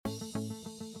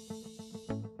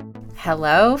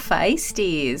Hello,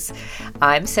 Feisties.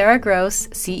 I'm Sarah Gross,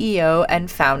 CEO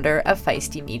and founder of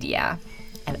Feisty Media.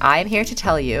 And I'm here to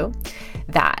tell you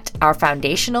that our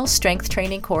foundational strength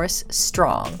training course,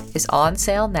 Strong, is on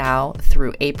sale now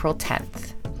through April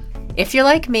 10th. If you're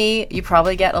like me, you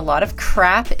probably get a lot of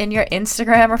crap in your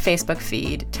Instagram or Facebook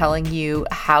feed telling you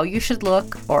how you should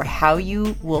look or how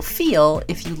you will feel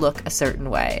if you look a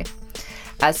certain way.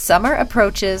 As summer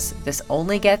approaches, this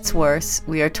only gets worse.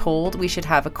 We are told we should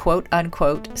have a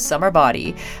quote-unquote summer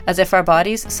body, as if our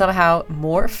bodies somehow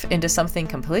morph into something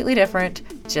completely different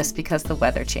just because the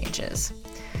weather changes.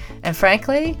 And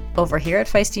frankly, over here at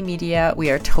Feisty Media, we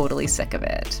are totally sick of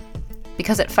it.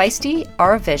 Because at Feisty,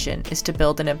 our vision is to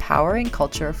build an empowering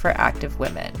culture for active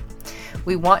women.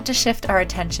 We want to shift our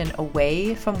attention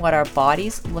away from what our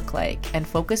bodies look like and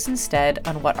focus instead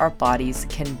on what our bodies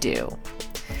can do.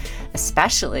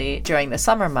 Especially during the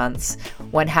summer months,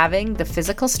 when having the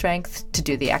physical strength to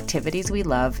do the activities we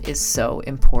love is so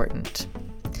important.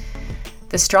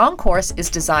 The Strong course is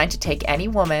designed to take any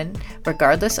woman,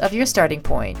 regardless of your starting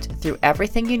point, through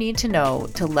everything you need to know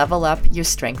to level up your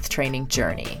strength training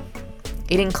journey.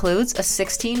 It includes a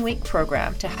 16-week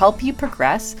program to help you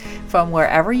progress from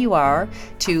wherever you are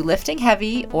to lifting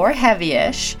heavy or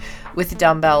heavy-ish with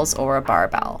dumbbells or a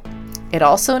barbell. It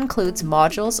also includes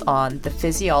modules on the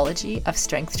physiology of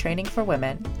strength training for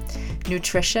women,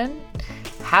 nutrition,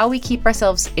 how we keep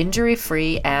ourselves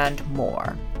injury-free, and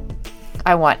more.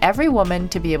 I want every woman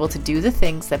to be able to do the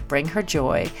things that bring her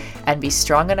joy and be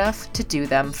strong enough to do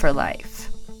them for life.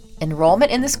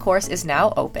 Enrollment in this course is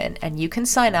now open, and you can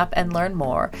sign up and learn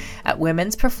more at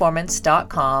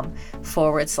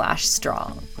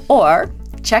womensperformance.com/strong, or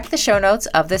check the show notes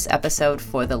of this episode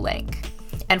for the link.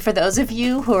 And for those of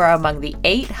you who are among the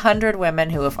 800 women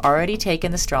who have already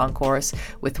taken the Strong course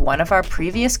with one of our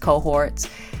previous cohorts,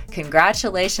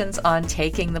 congratulations on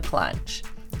taking the plunge.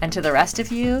 And to the rest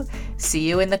of you, see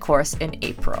you in the course in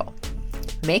April.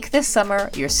 Make this summer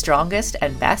your strongest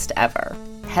and best ever.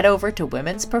 Head over to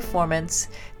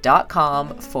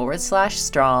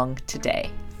womensperformance.com/strong today.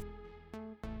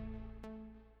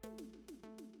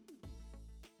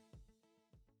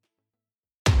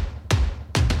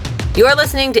 You're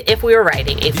listening to If We Were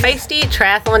Writing, a feisty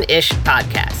triathlon-ish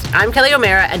podcast. I'm Kelly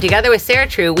O'Mara, and together with Sarah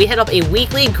True, we head up a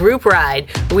weekly group ride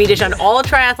where we dish on all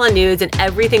triathlon news and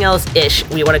everything else-ish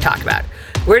we want to talk about.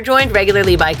 We're joined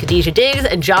regularly by Khadija Diggs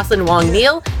and Jocelyn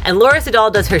Wong-Neal, and Laura Siddall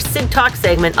does her Sid Talk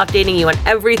segment updating you on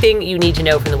everything you need to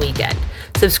know from the weekend.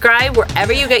 Subscribe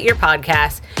wherever you get your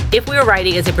podcasts. If We Were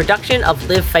Writing is a production of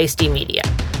Live Feisty Media.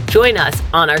 Join us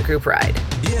on our group ride.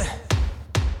 Yeah.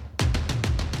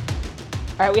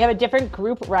 All right, we have a different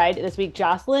group ride this week.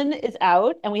 Jocelyn is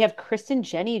out, and we have Kristen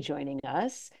Jenny joining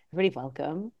us. Everybody,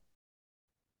 welcome.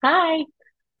 Hi.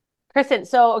 Kristen,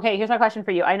 so, okay, here's my question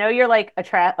for you. I know you're like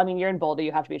you're in Boulder,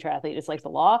 you have to be a triathlete, it's like the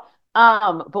law.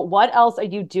 But what else are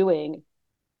you doing?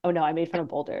 Oh no, I made fun of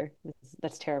Boulder.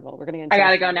 That's terrible. We're gonna get into I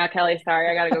gotta go now, Kelly. Sorry,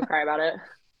 I gotta go cry about it.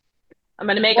 I'm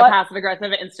gonna make a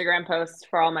passive-aggressive Instagram post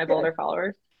for all my Boulder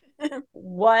followers.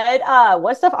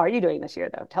 What stuff are you doing this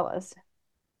year, though? Tell us.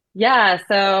 Yeah,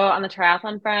 so on the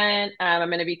triathlon front, I'm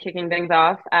going to be kicking things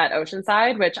off at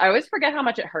Oceanside, which I always forget how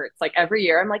much it hurts. Like every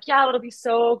year, I'm like, yeah, it'll be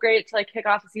so great to like kick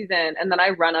off the season. And then I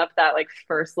run up that like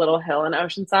first little hill in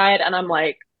Oceanside, and I'm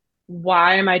like,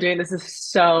 why am I doing this? This is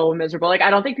so miserable. Like, I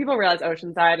don't think people realize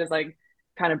Oceanside is like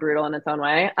kind of brutal in its own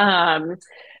way. Then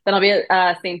I'll be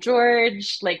at St.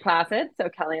 George, Lake Placid, so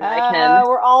Kelly and I can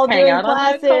we're all hang doing out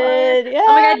Placid. Yeah.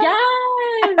 Oh my God,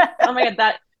 yes! Oh my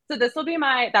God, So this will be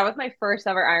that was my first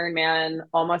ever Ironman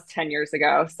almost 10 years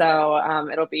ago. So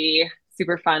it'll be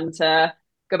super fun to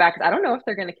go back. I don't know if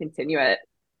they're going to continue it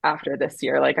after this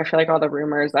year. Like, I feel like all the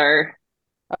rumors are.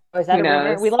 Oh, is that a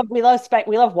rumor? We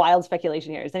love wild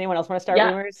speculation here. Does anyone else want to start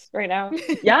rumors right now?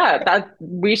 Yeah,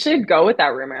 we should go with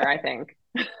that rumor, I think.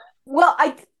 Well,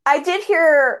 I did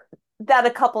hear that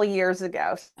a couple of years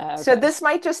ago. Okay. So this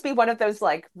might just be one of those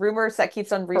like rumors that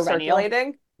keeps on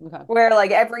recirculating. Okay. Where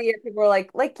like every year people are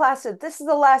like, Lake Placid, this is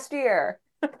the last year.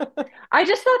 I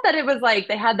just thought that it was like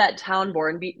they had that town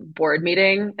board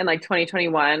meeting in like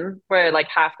 2021 where like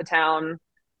half the town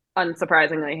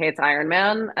unsurprisingly hates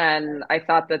Ironman, and I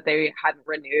thought that they hadn't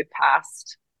renewed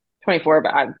past 24,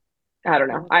 but I don't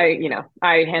know. I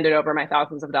handed over my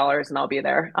thousands of dollars and I'll be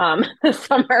there this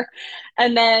summer.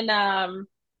 And then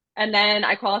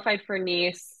I qualified for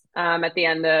Nice at the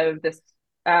end of this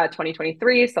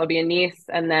 2023, so I'll be in Nice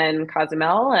and then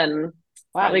Cozumel, and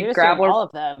wow, you're just doing all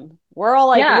of them. We're all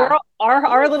like,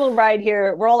 our little ride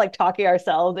here, we're all like talking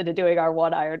ourselves into doing our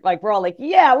one iron. Like, we're all like,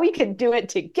 yeah, we can do it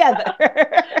together.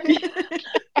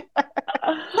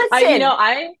 Listen,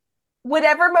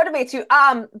 Whatever motivates you.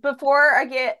 Before I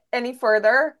get any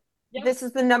further, Yeah. this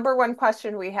is the number one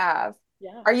question we have.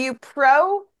 Yeah. Are you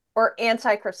pro or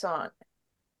anti-croissant?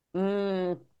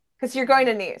 Mm, Because you're going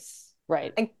to Nice,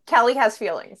 right. and Kelly has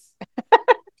feelings.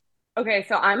 Okay,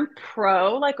 so I'm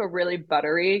pro like a really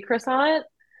buttery croissant,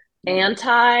 Mm,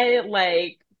 anti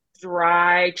like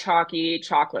dry, chalky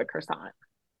chocolate croissant.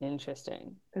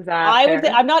 interesting. Is that I would say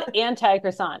fair? I'm not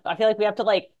anti-croissant. I feel like we have to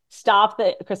like stop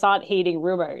the croissant hating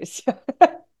rumors.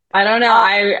 I don't know.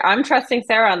 Uh, I'm trusting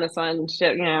Sarah on this one.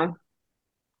 Shit, you know.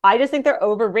 I just think they're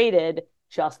overrated,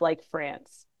 just like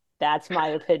France. That's my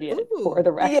opinion for Ooh.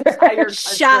 the The entire record.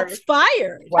 Shots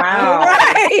fired. Wow. All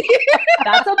right.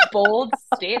 That's a bold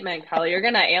statement, Kelly. You're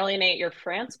gonna alienate your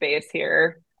France base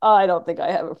here. I don't think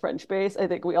I have a French base. I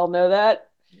think we all know that.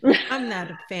 I'm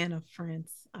not a fan of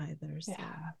France either. So.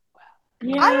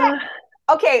 Yeah.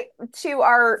 Okay, to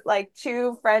our like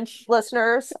two French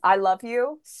listeners, I love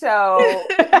you. So,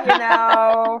 you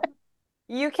know,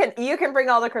 you can bring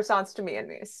all the croissants to me and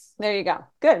Nice. There you go.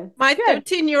 Good. My Good.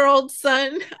 13-year-old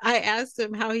son, I asked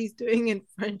him how he's doing in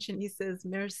French, and he says,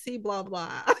 merci, blah, blah.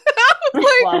 I was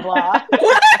Blah like, blah.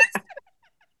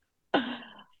 what?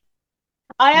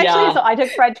 I actually, Yeah. so I took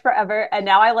French forever, and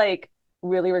now I like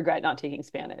really regret not taking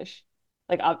Spanish.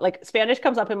 Like Spanish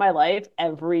comes up in my life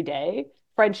every day.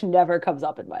 French never comes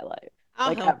up in my life. I'll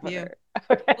Like help ever. you.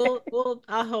 Okay.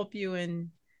 I'll help you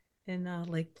in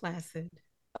Lake Placid.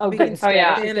 Oh, We good. can Oh,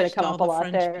 yeah. Spanish is gonna Spanish come all up a the lot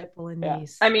French there. people in Yeah.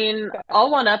 Nice. I mean, I'll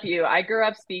one up you. I grew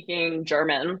up speaking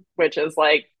German, which is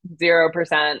like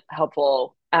 0%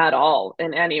 helpful at all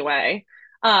in any way.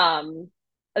 And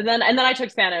then I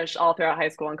took Spanish all throughout high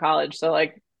school and college, so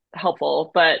like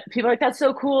helpful. But people are like, that's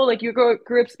so cool. Like you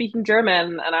grew up speaking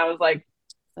German, and I was like,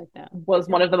 Like that. was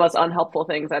one of the most unhelpful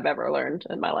things I've ever learned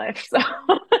in my life. So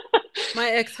My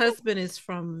ex-husband is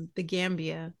from the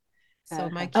Gambia, so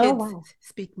my Oh, kids wow.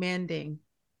 speak Manding.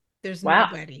 There's Wow.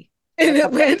 nobody in That's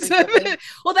okay. Atlanta.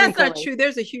 Well, that's not Frequently. true.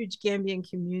 There's a huge Gambian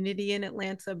community in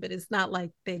Atlanta, but it's not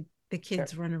like the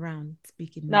kids run around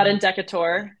speaking. not in Manding.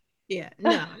 Decatur. Yeah,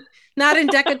 no, not in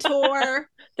Decatur,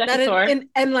 not Decatur. in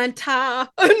Atlanta.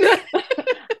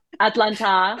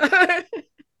 Atlanta.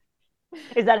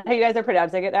 Is that how you guys are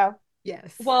pronouncing it now?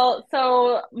 Yes. Well,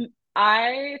 so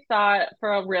I thought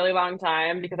for a really long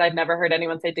time, because I'd never heard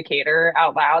anyone say Decatur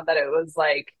out loud, that it was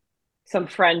like some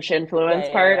French influence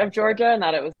part of sure. Georgia and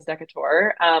that it was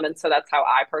Decatur. And so that's how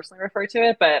I personally refer to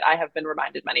it. But I have been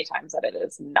reminded many times that it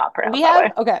is not pronounced We that way.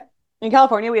 have, okay. In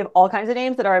California, we have all kinds of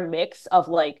names that are a mix of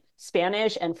like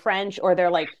Spanish and French, or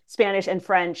they're like Spanish and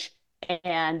French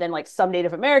and then like some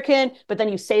Native American, but then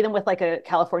you say them with like a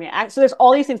California accent. So there's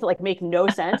all these things that like make no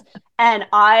sense. And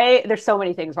there's so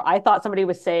many things where I thought somebody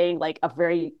was saying like a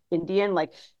very Indian,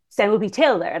 like Samuel P.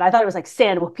 Taylor. And I thought it was like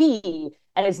Samuel P.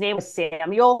 And his name was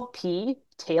Samuel P.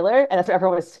 Taylor. And that's what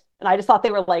everyone was. And I just thought they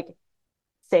were like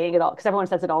saying it all because everyone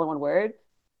says it all in one word.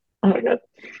 Oh my God.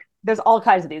 There's all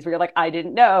kinds of these where you're like, I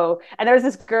didn't know. And there's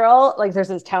this girl, like there's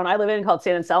this town I live in called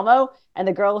San Anselmo, and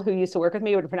the girl who used to work with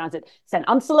me would pronounce it San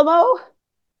Anselmo.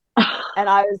 And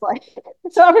I was like,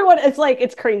 so everyone, it's like,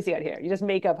 it's crazy out here. You just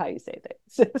make up how you say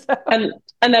things. So,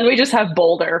 And then we just have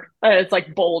Boulder. It's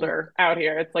like Boulder out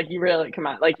here. It's like you really come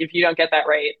on. Like if you don't get that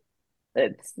right,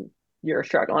 you're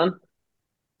struggling.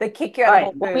 They kick you all out right,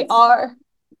 of Whole well, we Foods. are,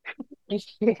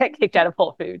 you get kicked out of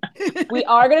Whole Food. We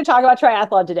are going to talk about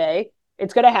triathlon today.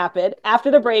 It's going to happen.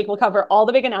 After the break, we'll cover all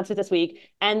the big announcements this week.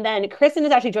 And then Kristen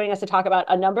is actually joining us to talk about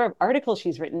a number of articles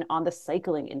she's written on the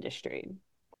cycling industry.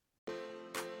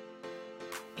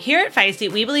 Here at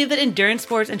Feisty, we believe that endurance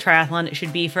sports and triathlon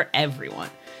should be for everyone.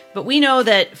 But we know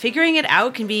that figuring it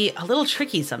out can be a little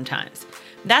tricky sometimes.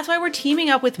 That's why we're teaming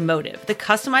up with Motive, the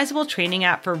customizable training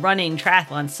app for running,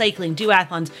 triathlon, cycling,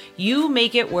 duathlons. You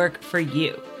make it work for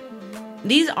you.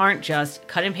 These aren't just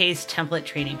cut and paste template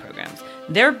training programs.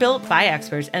 They're built by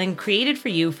experts and then created for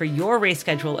you for your race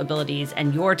schedule abilities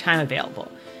and your time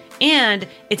available. And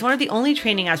it's one of the only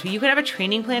training apps where you can have a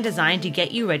training plan designed to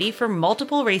get you ready for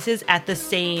multiple races at the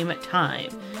same time.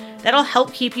 That'll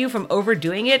help keep you from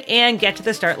overdoing it and get to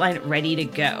the start line ready to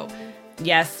go.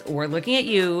 Yes, we're looking at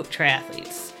you,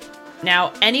 triathletes.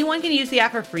 Now, anyone can use the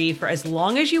app for free for as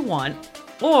long as you want,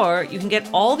 or you can get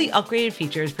all the upgraded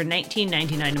features for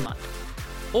 $19.99 a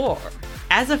month. Or,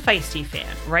 as a Feisty fan,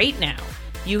 right now,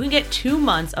 you can get 2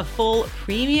 months of full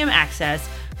premium access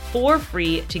for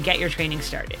free to get your training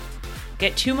started.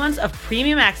 Get 2 months of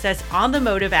premium access on the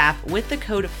Motive app with the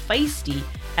code FEISTY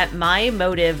at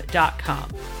mymotive.com.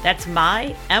 That's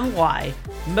Motive,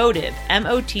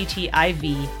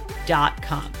 MOTTIV.com.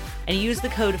 And use the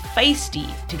code FEISTY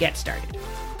to get started.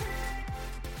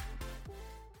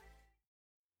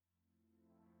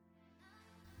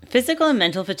 Physical and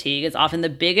mental fatigue is often the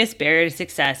biggest barrier to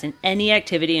success in any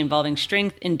activity involving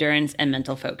strength, endurance, and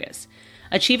mental focus.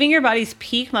 Achieving your body's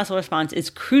peak muscle response is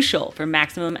crucial for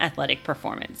maximum athletic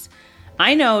performance.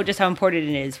 I know just how important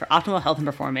it is for optimal health and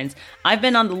performance. I've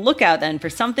been on the lookout then for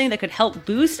something that could help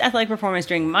boost athletic performance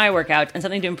during my workouts and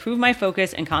something to improve my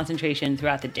focus and concentration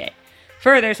throughout the day.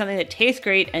 Further, something that tastes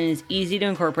great and is easy to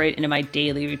incorporate into my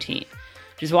daily routine.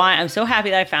 Which is why I'm so happy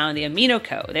that I found the Amino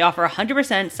Co. They offer a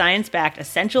 100% science-backed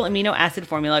essential amino acid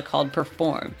formula called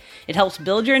Perform. It helps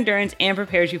build your endurance and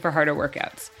prepares you for harder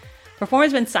workouts. Perform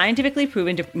has been scientifically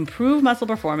proven to improve muscle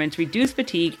performance, reduce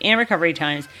fatigue and recovery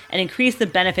times, and increase the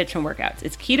benefits from workouts.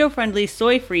 It's keto-friendly,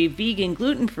 soy-free, vegan,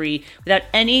 gluten-free, without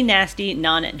any nasty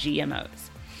non-GMOs.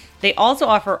 They also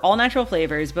offer all-natural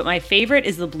flavors, but my favorite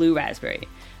is the blue raspberry.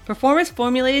 Perform is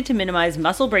formulated to minimize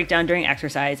muscle breakdown during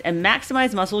exercise and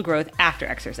maximize muscle growth after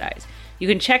exercise. You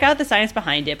can check out the science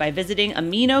behind it by visiting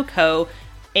AminoCo,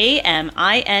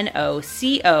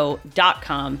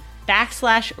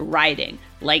 AMINOCO.com/riding,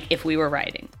 like if we were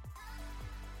riding.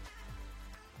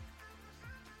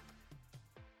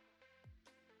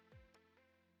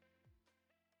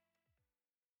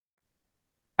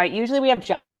 All right, usually we have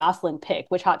Jocelyn pick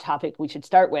which hot topic we should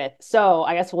start with. So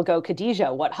I guess we'll go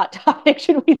Khadijah. What hot topic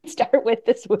should we start with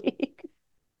this week?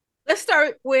 Let's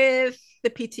start with the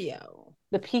PTO.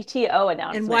 The PTO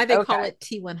announcement. And why they call it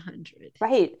T100.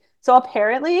 Right. So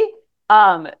apparently,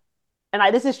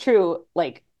 this is true,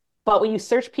 but when you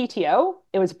search PTO,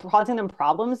 it was causing them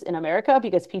problems in America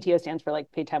because PTO stands for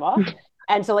paid time off.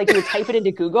 And so you would type it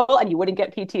into Google and you wouldn't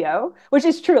get PTO, which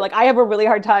is true. I have a really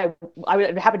hard time.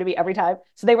 It happened to me every time.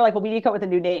 So they were like, well, we need to come up with a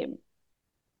new name.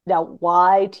 Now,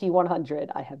 why T100?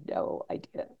 I have no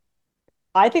idea.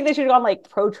 I think they should have gone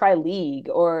Pro Tri League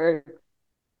or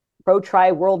Pro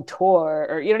Tri World Tour,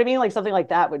 or you know what I mean? Something like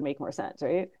that would make more sense,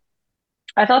 right?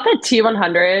 I thought that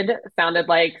T100 sounded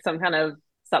like some kind of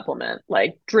supplement,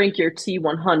 drink your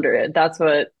T100. That's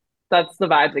the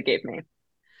vibes it gave me.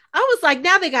 I was like,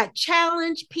 now they got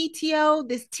challenge PTO,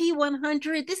 this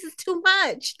T100. This is too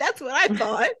much. That's what I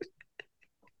thought.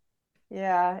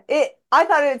 Yeah. I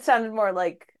thought it sounded more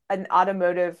like an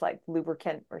automotive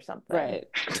lubricant or something. Right.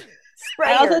 Spray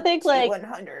I also think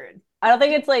T100. I don't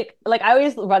think it's I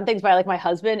always run things by my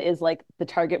husband is the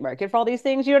target market for all these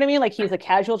things. You know what I mean? He's a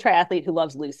casual triathlete who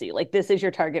loves Lucy. This is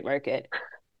your target market.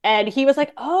 And he was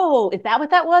like, oh, is that what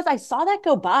that was? I saw that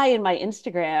go by in my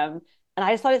Instagram. And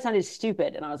I just thought it sounded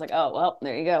stupid. And I was like, oh, well,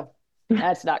 there you go.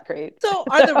 That's not great. So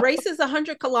are the races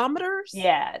 100 kilometers?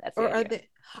 Yeah. That's or are they?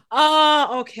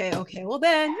 Oh, okay. Well,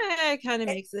 then it kind of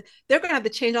makes it. They're going to have to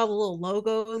change all the little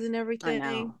logos and everything.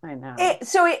 I know.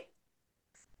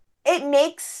 It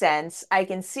makes sense. I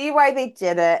can see why they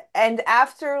did it. And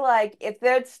after, if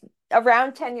that's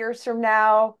around 10 years from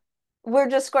now, we're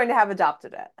just going to have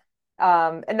adopted it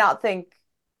and not think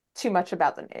too much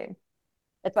about the name.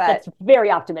 That's very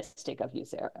optimistic of you,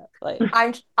 Sarah.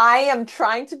 I am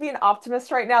trying to be an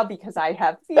optimist right now because I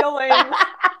have feelings.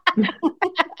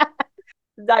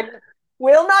 I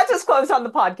will not disclose on the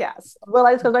podcast. Will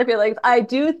I disclose my feelings? I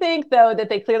do think, though, that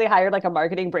they clearly hired a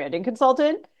marketing branding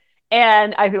consultant.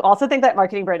 And I also think that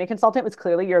marketing branding consultant was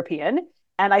clearly European.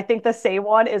 And I think the same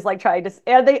one is trying to,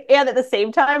 and at the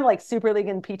same time, Super League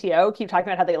and PTO keep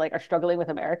talking about how they are struggling with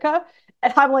America.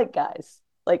 And I'm guys,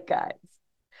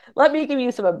 let me give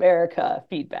you some America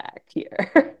feedback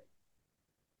here. Because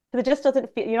it just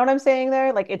doesn't feel, you know what I'm saying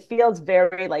there? It feels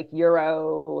very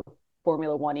Euro,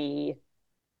 Formula One-y,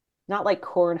 not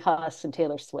Corn Husk and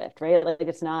Taylor Swift, right?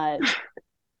 It's not.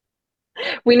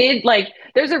 We need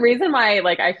there's a reason why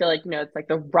I feel it's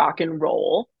the rock and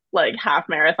roll half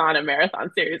marathon and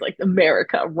marathon series,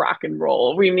 America rock and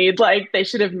roll. We need they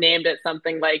should have named it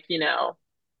something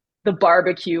the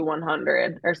barbecue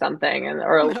 100 or something,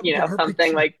 or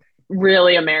something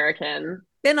really American.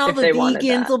 Then all the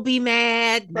vegans will be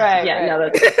mad. Right. Yeah, no,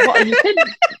 that's well,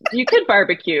 you could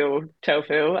barbecue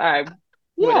tofu, I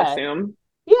would assume.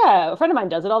 Yeah, a friend of mine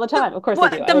does it all the time. Of course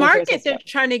they do. The market they're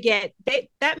trying to get,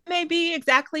 that may be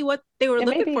exactly what they were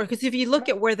looking for. Because if you look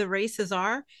at where the races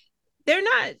are, they're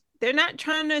not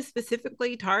trying to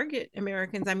specifically target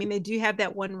Americans. I mean, they do have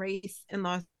that one race in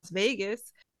Las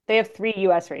Vegas. They have 3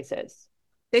 U.S. races.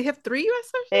 They have 3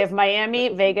 U.S. races? They have Miami,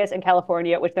 Vegas, and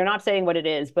California, which they're not saying what it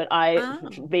is, but I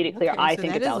made it clear I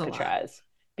think it's Alcatraz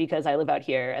because I live out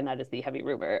here, and that is the heavy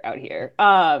rumor out here.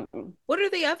 What are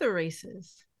the other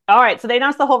races? All right, so they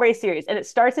announced the whole race series, and it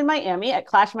starts in Miami at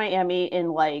Clash Miami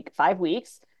in 5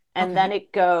 weeks, and then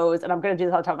it goes, and I'm going to do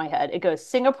this off the top of my head, it goes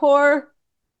Singapore,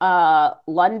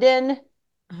 London,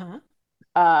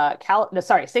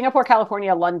 Singapore,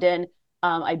 California, London,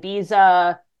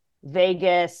 Ibiza,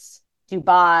 Vegas,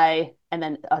 Dubai, and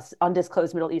then a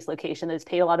undisclosed Middle East location that has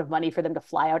paid a lot of money for them to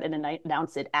fly out and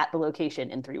announce it at the location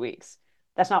in 3 weeks.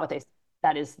 That's not what they.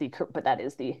 That is the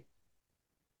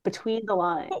between the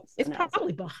lines. Well, it's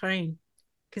probably Bahrain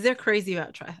because they're crazy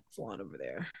about triathlon over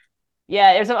there.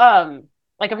 Yeah, there's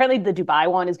like apparently the Dubai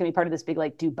one is going to be part of this big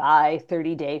like Dubai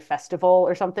 30-day festival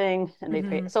or something, and they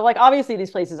pay. So like obviously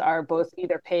these places are both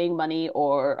either paying money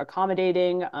or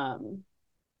accommodating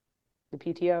the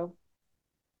PTO.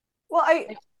 Well,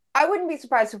 I wouldn't be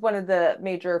surprised if one of the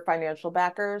major financial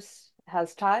backers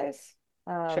has ties.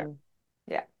 Sure.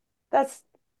 Yeah, that's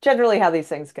generally how these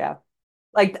things go.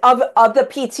 Like of the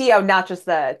PTO, not just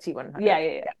the T100.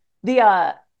 Yeah.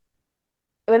 The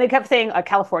when they kept saying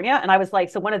California, and I was like,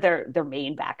 so one of their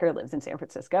main backer lives in San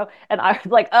Francisco, and I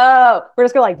was like, oh, we're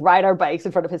just gonna like ride our bikes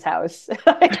in front of his house.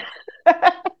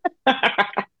 That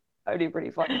would be pretty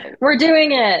fun. We're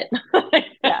doing it.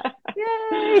 Yeah.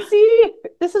 Yay! See,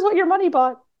 this is what your money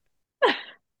bought.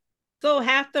 So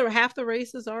half the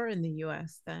races are in the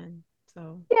U.S. then.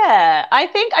 So yeah,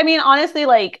 I mean, honestly,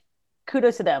 like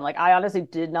kudos to them. Like I honestly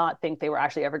did not think they were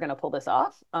actually ever going to pull this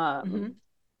off.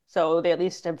 So they at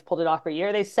least have pulled it off for a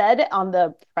year. They said on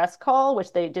the press call,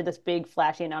 which they did this big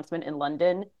flashy announcement in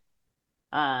London,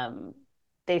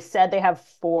 they said they have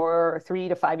 3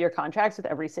 to 5 year contracts with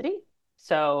every city.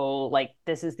 So like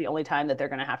this is the only time that they're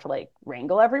going to have to like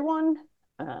wrangle everyone.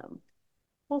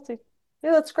 We'll see.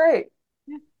 Yeah, that's great.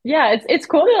 Yeah, it's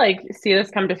cool to like see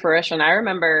this come to fruition. I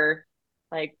remember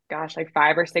like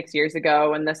 5 or 6 years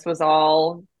ago when this was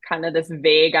all kind of this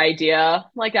vague idea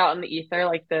like out in the ether,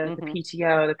 like the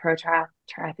PTO, the Pro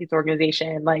Triathletes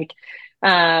Organization, like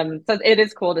so it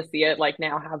is cool to see it like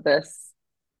now have this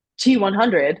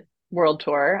T100 World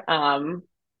Tour,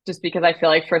 just because I feel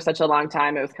like for such a long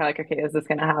time it was kind of like, okay, is this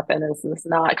going to happen, is this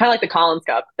not, kind of like the Collins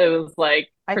Cup. It was like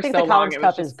I think so the Collins long,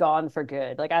 Cup is gone for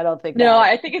good. Like I don't think no,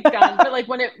 I think it's gone. But like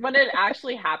when it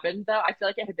actually happened though, I feel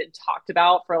like it had been talked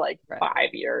about for like 5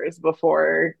 years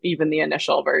before even the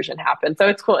initial version happened. So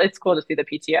it's cool. It's cool to see the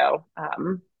PTO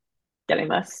getting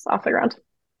this off the ground.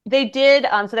 They did.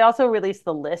 So they also released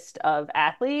the list of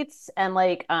athletes, and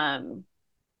like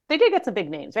they did get some big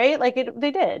names, right? Like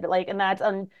they did. Like, and that's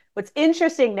what's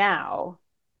interesting now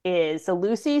is so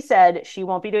Lucy said she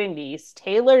won't be doing Nice.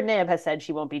 Taylor Knibb has said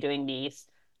she won't be doing Nice.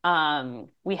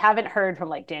 We haven't heard from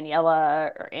like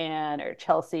Daniela or Anne or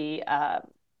Chelsea,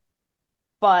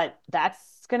 but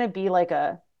that's gonna be like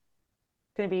it's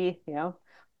gonna be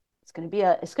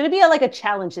like a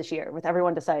challenge this year with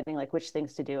everyone deciding like which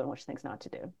things to do and which things not to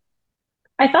do.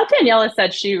 I thought Daniela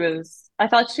said I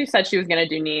thought she said she was gonna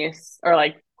do Nice or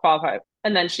like qualify,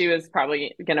 and then she was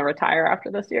probably gonna retire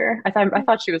after this year. I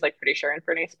thought she was like pretty sure in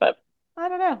for Nice, but I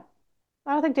don't know.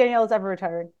 I don't think Daniela's ever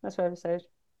retired. That's what I would say.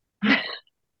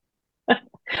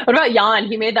 What about Jan?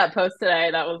 He made that post today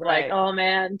that was like, oh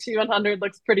man, T100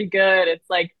 looks pretty good. It's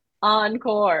like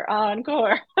encore.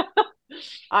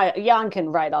 Jan can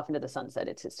ride off into the sunset.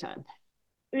 It's his time.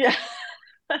 Yeah.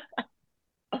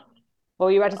 What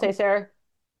were you about to say, Sarah?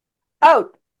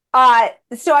 So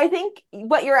I think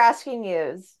what you're asking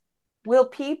is, will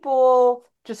people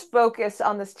just focus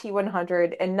on this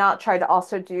T100 and not try to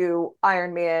also do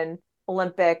Ironman,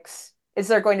 Olympics? Is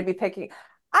there going to be picking?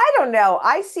 I don't know.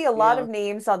 I see a lot of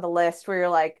names on the list where you're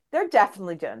like, they're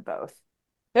definitely doing both.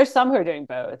 There's some who are doing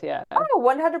both, yeah. Oh,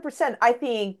 100%. I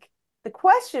think the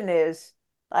question is,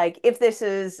 like, if this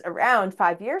is around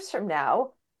 5 years from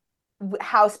now,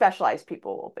 how specialized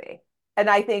people will be. And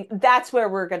I think that's where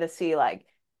we're going to see, like,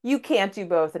 you can't do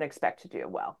both and expect to do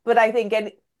well. But I think,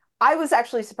 and I was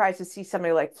actually surprised to see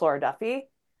somebody like Flora Duffy.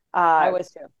 I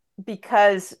was too.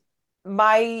 Because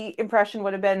my impression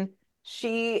would have been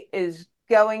she is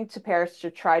going to Paris to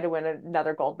try to win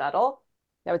another gold medal.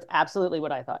 That was absolutely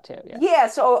what I thought too. Yeah.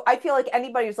 So I feel like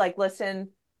anybody who's like, listen,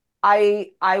 I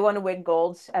want to win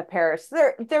golds at Paris.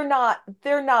 They're not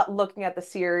looking at the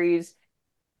series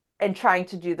and trying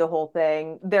to do the whole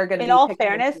thing. They're going to in all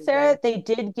fairness, Sarah, they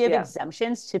did give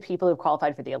exemptions to people who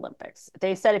qualified for the Olympics.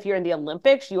 They said if you're in the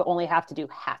Olympics, you only have to do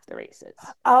half the races.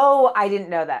 Oh, I didn't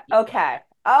know that. Okay.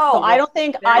 Oh, so I don't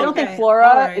think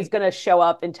Flora is going to show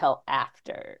up until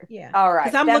after. Yeah. All right.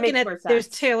 Because I'm looking at there's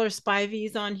Taylor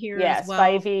Spivey's on here as well.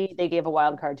 Spivey, they gave a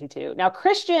wild card to too. Now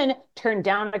Christian turned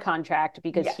down a contract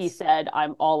because he said,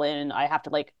 I'm all in. I have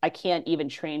to I can't even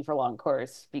train for long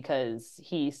course because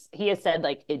he has said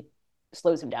like it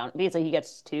slows him down. Basically he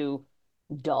gets too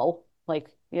dull,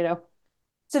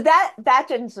 So that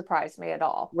didn't surprise me at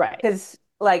all. Right. Because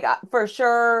for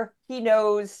sure he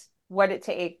knows what it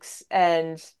takes,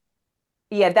 and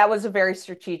that was a very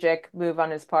strategic move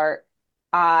on his part.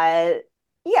 I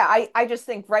just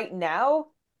think right now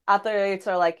athletes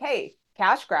are like, hey,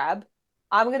 cash grab.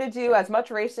 I'm going to do as much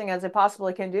racing as I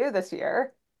possibly can do this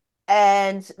year.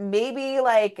 And maybe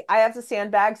like I have to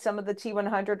sandbag some of the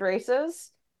T100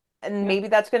 races. And maybe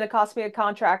that's going to cost me a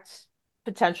contract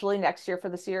potentially next year for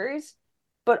the series.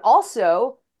 But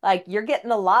also, like you're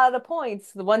getting a lot of the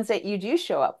points, the ones that you do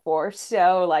show up for.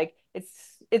 So like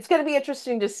it's going to be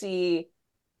interesting to see.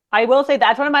 I will say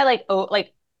that's one of my like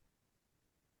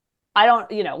I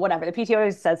don't, whatever. The PTO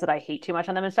always says that I hate too much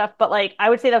on them and stuff, but like I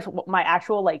would say that's my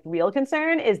actual like real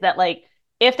concern is that like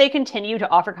if they continue to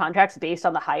offer contracts based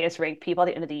on the highest ranked people at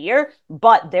the end of the year,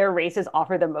 but their races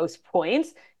offer the most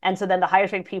points, and so then the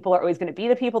highest ranked people are always going to be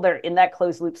the people that are in that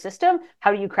closed loop system.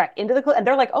 How do you crack into the and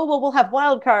they're like, oh well, we'll have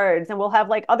wild cards and we'll have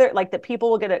like other like that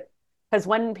people will get it because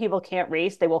when people can't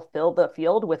race, they will fill the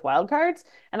field with wild cards,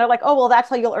 and they're like, oh well, that's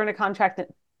how you'll earn a contract.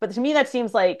 But to me, that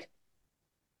seems like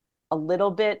a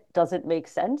little bit doesn't make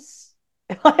sense.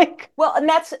 Like, well, and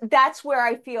that's where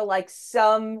I feel like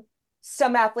some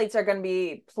athletes are going to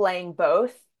be playing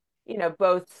both,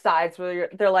 both sides where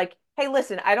they're like, hey,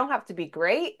 listen, I don't have to be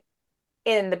great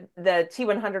in the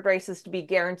T100 races to be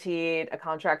guaranteed a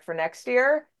contract for next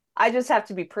year. I just have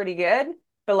to be pretty good.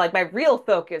 But like my real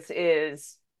focus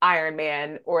is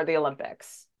Ironman or the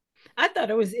Olympics. I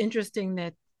thought it was interesting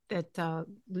that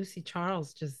Lucy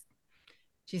Charles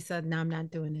she said, no, I'm not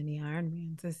doing any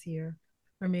Ironmans this year.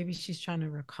 Or maybe she's trying to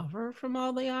recover from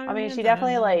all the Ironmans. I mean, she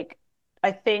definitely like,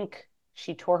 I think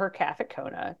she tore her calf at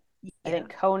Kona. Yeah. I think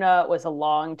Kona was a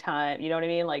long time, you know what I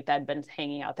mean? Like that'd been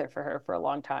hanging out there for her for a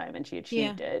long time and she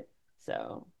achieved it.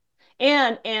 So,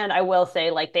 and I will say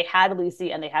like they had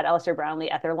Lucy and they had Alistair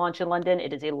Brownlee at their launch in London.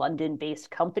 It is a London-based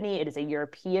company. It is a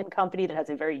European company that has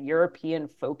a very European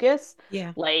focus.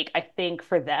 Yeah. Like I think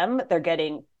for them, they're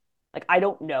getting like, I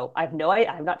don't know. I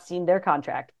have not seen their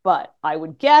contract, but I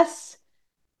would guess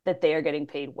that they are getting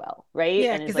paid well, right?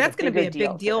 Yeah, because that's going to be a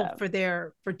big deal for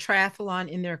triathlon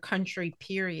in their country,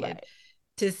 period.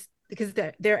 Right. Because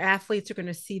their athletes are going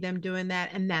to see them doing that,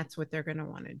 and that's what they're going to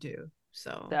want to do.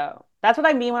 So that's what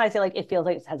I mean when I say like it feels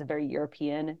like it has a very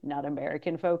European, not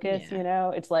American focus.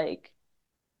 Yeah. It's like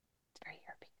it's very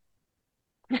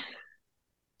European.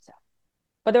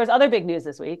 But there was other big news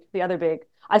this week.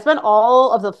 I spent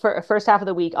all of the first half of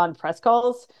the week on press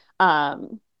calls.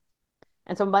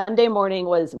 And so Monday morning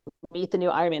was meet the new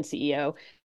Ironman CEO.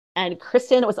 And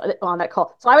Kristen was on that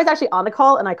call. So I was actually on the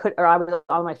call and I was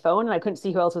on my phone and I couldn't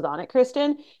see who else was on it,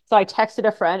 Kristen. So I texted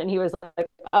a friend and he was like,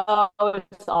 oh,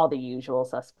 it's all the usual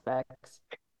suspects.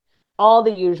 All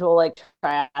the usual like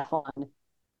triathlon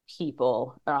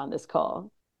people are on this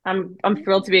call. I'm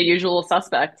thrilled to be a usual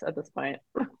suspect at this point.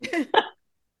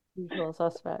 Usual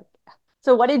suspect.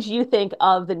 So what did you think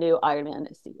of the new Ironman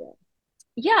CEO?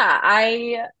 Yeah,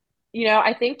 I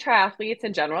think triathletes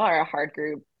in general are a hard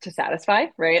group to satisfy,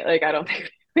 right? Like I don't think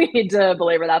we need to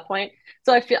belabor that point.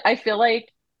 So I feel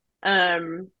like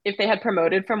if they had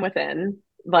promoted from within,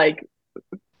 like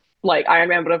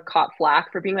Ironman would have caught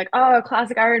flack for being like, oh,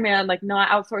 classic Ironman, like not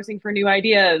outsourcing for new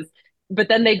ideas. But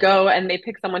then they go and they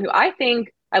pick someone who I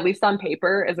think, at least on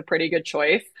paper, is a pretty good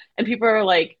choice. And people are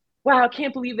like, wow, I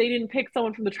can't believe they didn't pick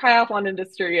someone from the triathlon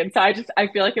industry. And so I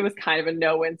feel like it was kind of a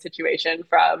no-win situation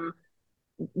from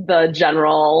the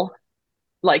general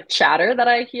like chatter that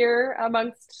I hear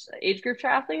amongst age group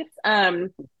triathletes.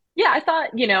 I thought,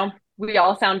 we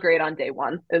all sound great on day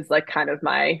one is like kind of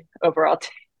my overall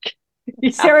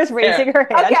take. Sarah's raising her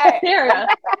hand. Okay. Sarah.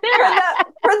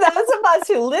 For those of us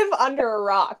who live under a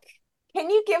rock, can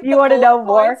you give you want to know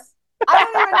more?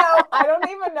 I don't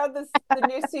even know the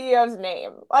new CEO's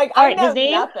name. Like, all right, his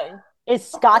name is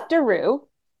Scott Deroux,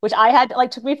 which I had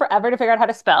took me forever to figure out how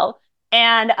to spell.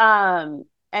 And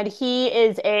he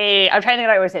is I'm trying to think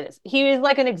how I would say this. He is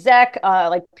like an exec,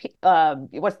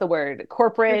 what's the word?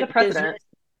 Corporate business.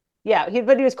 Yeah,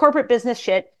 but he was corporate business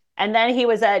shit. And then he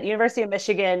was at University of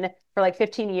Michigan for like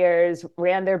 15 years,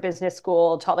 ran their business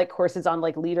school, taught like courses on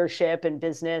like leadership and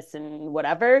business and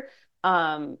whatever.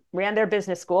 Ran their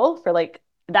business school for like,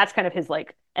 that's kind of his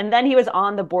like, and then he was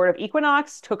on the board of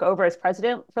Equinox, took over as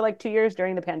president for like 2 years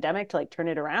during the pandemic to like turn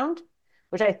it around,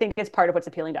 which I think is part of what's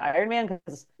appealing to Ironman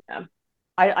because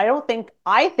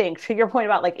I think to your point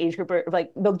about like age group or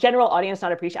like the general audience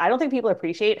not appreciate, I don't think people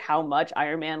appreciate how much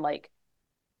Ironman like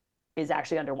is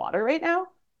actually underwater right now.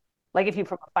 Like if you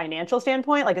from a financial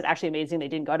standpoint, like it's actually amazing they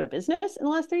didn't go out of business in the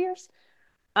last 3 years.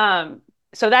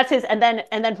 So that's his, and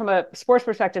then from a sports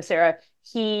perspective, Sarah,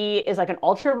 he is like an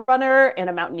ultra runner and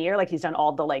a mountaineer. Like he's done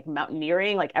all the like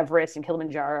mountaineering, like Everest and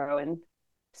Kilimanjaro and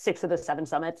 6 of the 7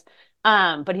 summits.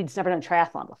 But he's never done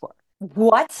triathlon before.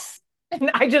 What?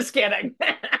 I'm just kidding.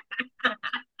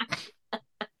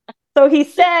 So he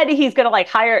said he's gonna like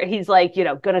hire. He's like,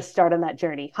 gonna start on that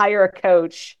journey, hire a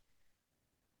coach,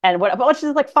 and which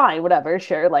is like fine, whatever,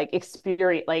 sure, like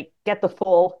experience, like get the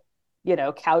full,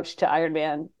 couch to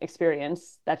Ironman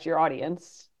experience. That's your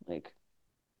audience, like.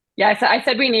 Yeah, I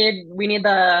said we need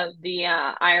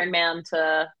the Iron Man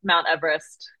to Mount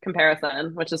Everest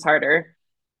comparison, which is harder.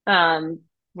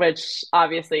 Which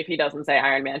obviously, if he doesn't say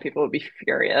Iron Man, people would be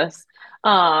furious.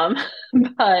 Um,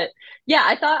 but yeah,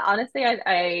 I thought honestly,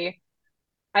 I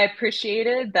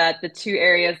appreciated that the two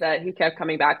areas that he kept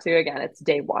coming back to, again, it's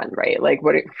day one, right? Like,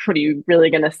 what are you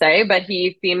really going to say? But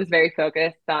he seems very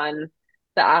focused on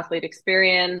the athlete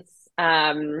experience,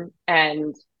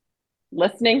 and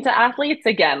listening to athletes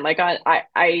again. Like,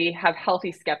 I have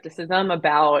healthy skepticism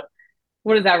about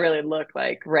what does that really look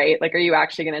like, right? Like, are you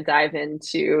actually going to dive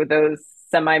into those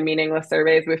semi-meaningless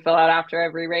surveys we fill out after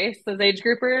every race as age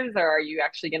groupers, or are you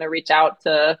actually going to reach out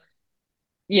to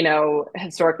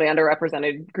historically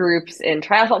underrepresented groups in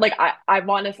triathlon? Like, I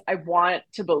want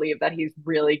to believe that he's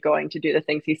really going to do the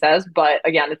things he says. But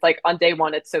again, it's like on day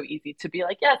one, it's so easy to be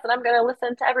like, yes, and I'm going to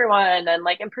listen to everyone and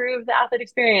like improve the athlete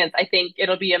experience. I think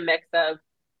it'll be a mix of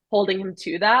holding him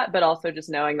to that, but also just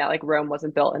knowing that like Rome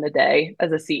wasn't built in a day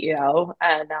as a CEO.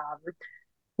 And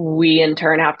we in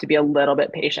turn have to be a little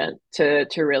bit patient to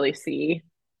really see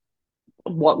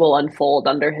what will unfold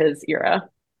under his era.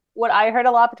 What I heard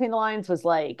a lot between the lines was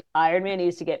like Ironman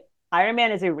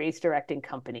is a race directing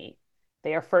company.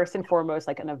 They are first and foremost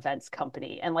like an events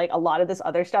company. And like a lot of this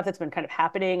other stuff that's been kind of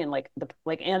happening and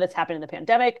that's happened in the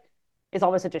pandemic is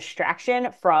almost a distraction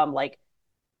from like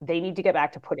they need to get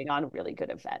back to putting on really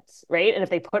good events, right? And if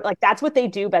they put like that's what they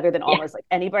do better than almost like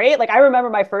anybody. Like I remember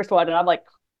my first one and I'm like,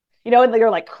 and you're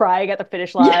like crying at the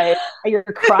finish line, and you're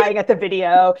crying at the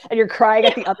video, and you're crying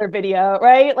at the other video,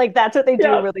 right? Like that's what they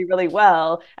do really, really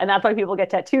well. And that's why people get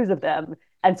tattoos of them.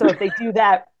 And so if they do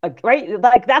that, right,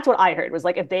 like that's what I heard was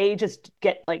like, if they just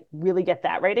really get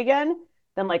that right again,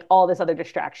 then like all this other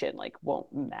distraction like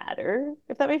won't matter,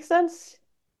 if that makes sense.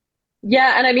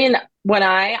 Yeah. And I mean, when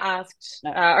I asked,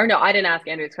 or no, I didn't ask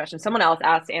Andrew this question. Someone else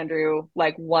asked Andrew,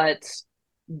 like what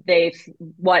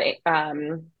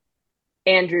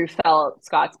Andrew felt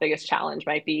Scott's biggest challenge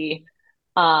might be.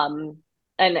 And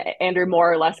Andrew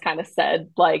more or less kind of said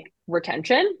like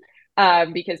retention,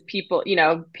 because people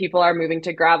are moving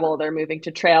to gravel, they're moving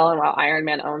to trail, and while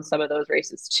Ironman owns some of those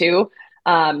races too.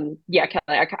 Yeah, Kelly,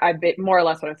 I more or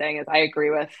less what I'm saying is I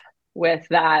agree with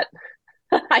that.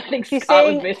 I think she's Scott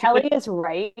saying basically... Kelly is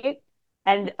right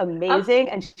and amazing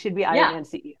and should be Ironman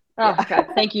CEO. Oh, God,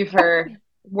 thank you for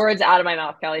words out of my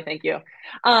mouth, Kelly. Thank you.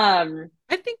 I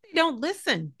think they don't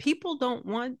listen. People don't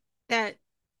want that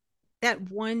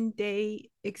one day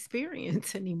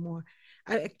experience anymore.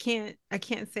 I can't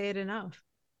say it enough.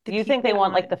 Do you think they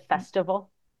want like the festival?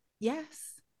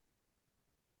 Yes.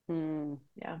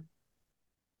 Yeah.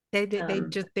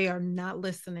 They are not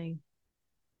listening.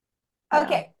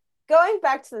 Okay. Going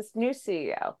back to this new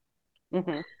CEO.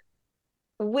 Mm-hmm.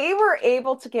 We were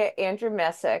able to get Andrew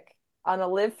Messick on a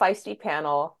Live Feisty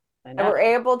panel, and we're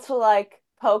able to like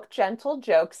poke gentle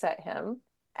jokes at him,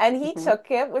 and he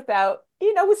took it with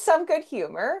some good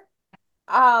humor.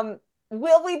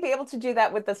 Will we be able to do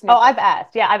that with this new I've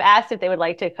asked. Yeah, I've asked if they would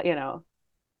like to, come.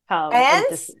 Well,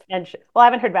 I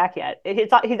haven't heard back yet.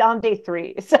 He's on day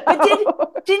 3. So. But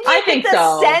did you get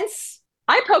the sense?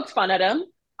 I poked fun at him.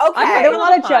 Okay. There were a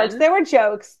lot of jokes. There were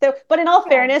jokes. But in all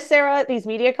fairness, Sarah, these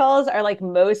media calls are like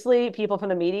mostly people from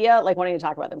the media like wanting to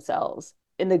talk about themselves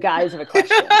in the guise of a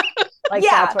question. Like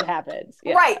that's what happens.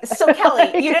 Yeah. Right. So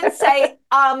Kelly, you didn't say,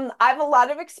 I have a lot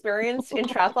of experience in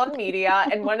triathlon media.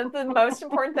 And one of the most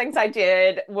important things I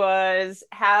did was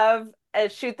have a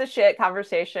shoot the shit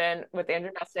conversation with Andrew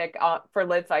Messick for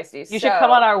Live Feisty. You should come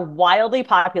on our wildly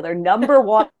popular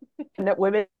 #1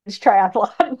 women's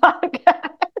triathlon podcast.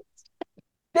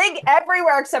 Big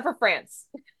everywhere except for France.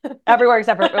 Everywhere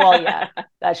except for, well, yeah,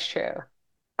 that's true.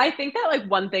 I think that like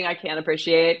one thing I can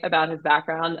appreciate about his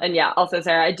background, and yeah, also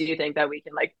Sarah, I do think that we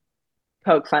can like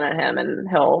poke fun at him and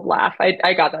he'll laugh.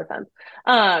 I got that sense.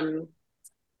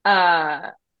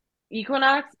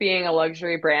 Equinox being a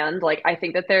luxury brand, like I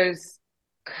think that there's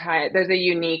a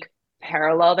unique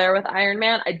parallel there with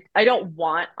Ironman. I don't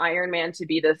want Ironman to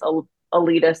be this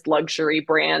elitist luxury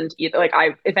brand either. Like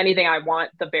if anything, I want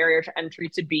the barrier to entry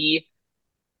to be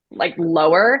like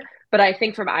lower. But I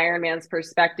think from Ironman's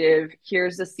perspective,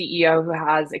 here's a CEO who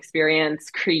has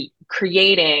experience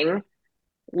creating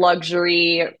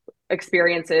luxury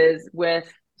experiences with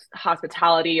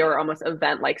hospitality or almost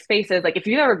event-like spaces. Like if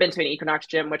you've ever been to an Equinox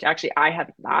gym, which actually I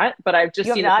have not, but I've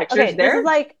just seen the pictures there. This is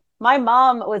like, my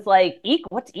mom was like,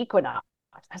 what's Equinox?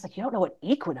 I was like, you don't know what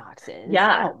Equinox is?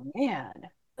 Yeah. Oh man.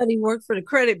 I didn't work for the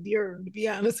credit bureau, to be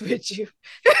honest with you.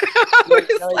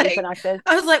 I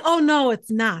was like, oh no, it's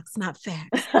Knox, not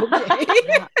facts.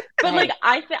 Okay. But like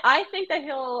I think that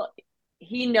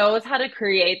he knows how to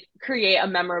create a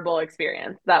memorable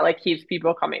experience that like keeps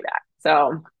people coming back.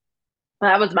 So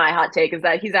that was my hot take, is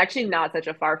that he's actually not such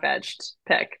a far-fetched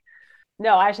pick.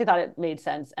 No, I actually thought it made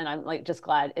sense, and I'm like just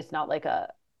glad it's not like a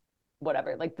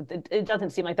whatever. Like it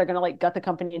doesn't seem like they're gonna like gut the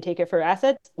company and take it for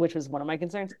assets, which was one of my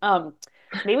concerns.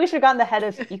 Maybe we should have gotten the head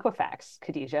of Equifax,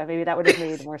 Khadijah. Maybe that would have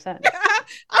made more sense.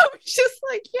 I was just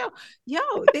like,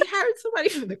 yo, they hired somebody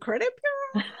from the credit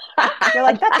bureau. You're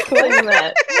like, that's cool.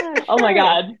 Yeah, sure. Oh my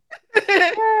God.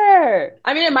 Sure.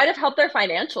 I mean, it might have helped their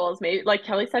financials. Maybe, like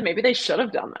Kelly said, maybe they should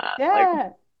have done that.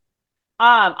 Yeah.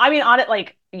 I mean, on it,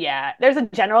 like, yeah, there's a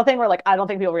general thing where like I don't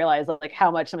think people realize like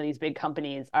how much some of these big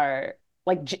companies are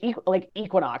like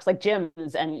Equinox, like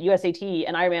gyms and USAT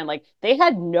and Ironman, like they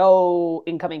had no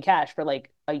incoming cash for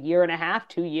like a year and a half,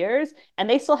 2 years, and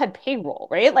they still had payroll,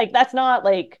 right? Like that's not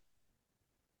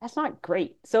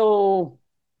great. So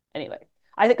anyway,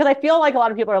 I think because I feel like a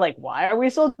lot of people are like, why are we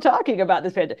still talking about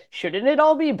this pandemic? Shouldn't it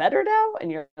all be better now?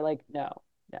 And you're like, no,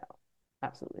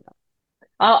 absolutely not.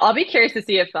 I'll be curious to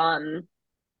see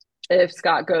if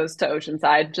Scott goes to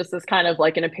Oceanside, just as kind of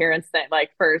like an appearance thing, like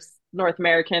first North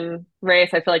American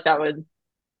race. I feel like that would,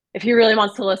 if he really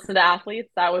wants to listen to athletes,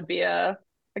 that would be a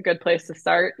good place to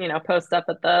start. You know, post up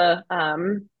at the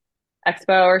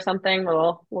expo or something.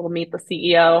 Little meet the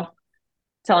CEO,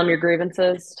 tell him your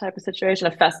grievances type of situation,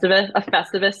 a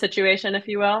Festivus situation, if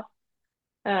you will.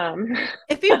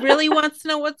 If he really wants to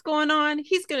know what's going on,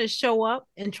 he's going to show up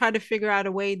and try to figure out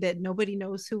a way that nobody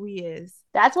knows who he is.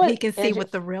 That's what he can see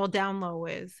what the real down low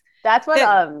is. That's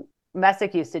what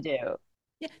Messick used to do.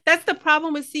 Yeah, that's the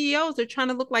problem with CEOs. They're trying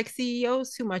to look like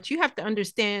CEOs too much. You have to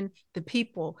understand the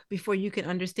people before you can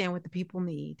understand what the people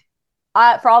need.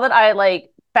 For all that I like,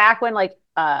 back when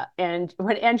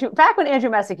Andrew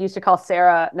Messick used to call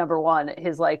Sarah number one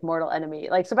his like mortal enemy.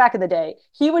 Like, so back in the day,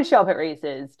 he would show up at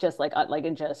races just like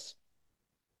and just,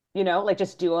 you know, like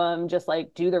just do them, just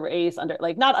like do the race under,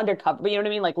 like not undercover, but you know what I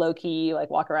mean, like low key,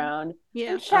 like walk around,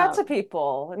 and chat to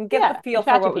people and get the feel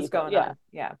for what was going on.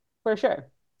 Yeah, for sure.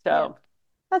 So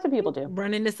that's what people do.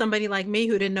 Run into somebody like me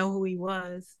who didn't know who he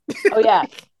was. Oh yeah.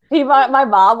 My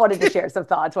mom wanted to share some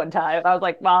thoughts one time. I was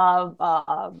like, Mom.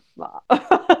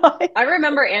 I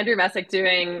remember Andrew Messick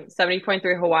doing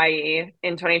 70.3 Hawaii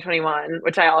in 2021,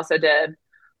 which I also did.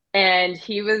 And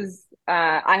he was,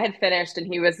 I had finished and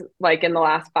he was like in the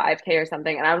last 5K or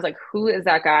something. And I was like, who is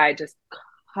that guy just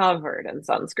covered in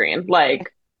sunscreen?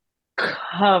 Like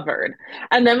covered.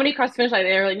 And then when he crossed the finish line,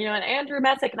 they were like, you know, and Andrew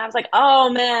Messick. And I was like, oh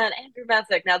man, Andrew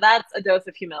Messick. Now that's a dose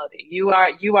of humility. You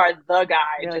are the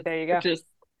guy. Just, there you go. Just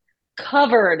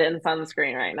covered in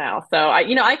sunscreen right now. So I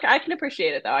can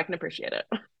appreciate it though. I can appreciate it.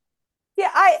 Yeah,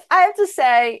 I have to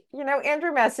say, you know,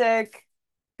 Andrew Messick,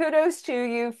 kudos to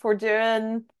you for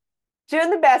doing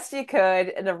the best you could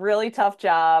in a really tough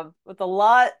job with a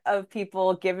lot of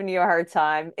people giving you a hard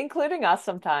time, including us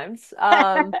sometimes.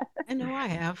 I know I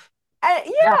have.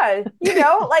 Yeah, you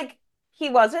know, like he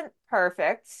wasn't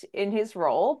perfect in his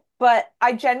role, but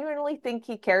I genuinely think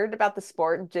he cared about the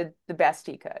sport and did the best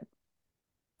he could.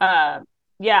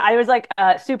 Yeah, I was like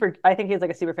super, I think he's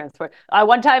like a super fan of sport.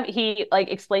 One time he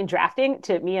like explained drafting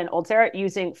to me and old Sarah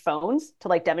using phones to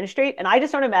like demonstrate. And I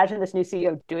just don't imagine this new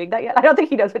CEO doing that yet. I don't think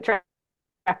he knows what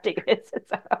drafting is.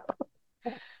 So.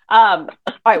 All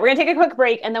right, we're gonna take a quick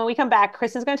break, and then when we come back,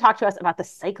 Kristen's gonna talk to us about the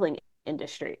cycling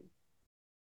industry.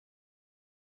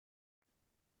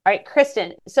 All right,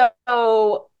 Kristen. So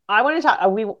I want to talk,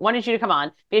 we wanted you to come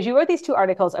on because you wrote these 2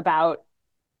 articles about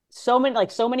so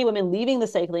many women leaving the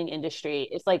cycling industry.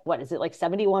 It's like, what is it, like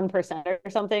 71% or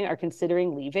something are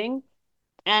considering leaving?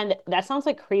 And that sounds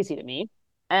like crazy to me.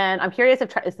 And I'm curious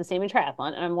if it's the same in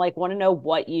triathlon. And I'm like, want to know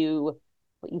what you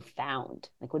found.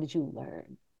 Like, what did you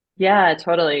learn? Yeah,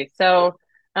 totally. So,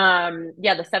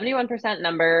 the 71%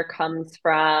 number comes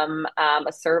from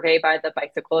a survey by the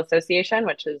Bicycle Association,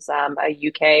 which is a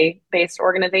UK-based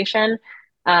organization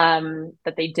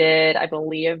that they did, I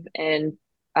believe, in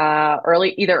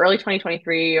early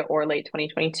 2023 or late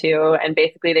 2022. And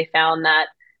basically they found that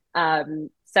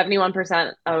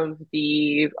 71% of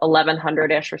the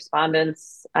 1,100-ish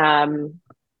respondents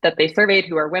that they surveyed,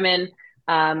 who are women,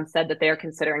 said that they are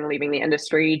considering leaving the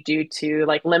industry due to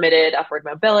like limited upward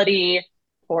mobility,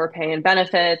 poor pay and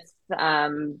benefits,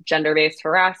 gender-based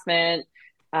harassment,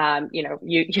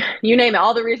 you name it,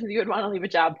 all the reasons you would want to leave a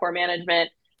job, poor management.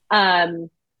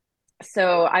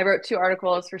 So I wrote 2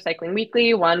 articles for Cycling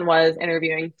Weekly. One was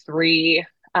interviewing 3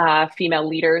 female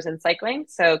leaders in cycling.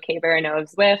 So Kate Baranow of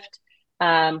Zwift,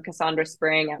 Cassandra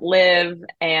Spring at Liv,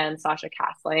 and Sasha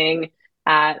Castling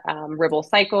at Ribble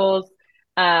Cycles.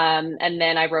 And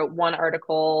then I wrote one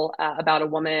article about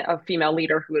a female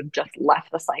leader who had just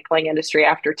left the cycling industry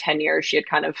after 10 years. She had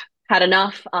kind of had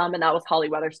enough. And that was Holly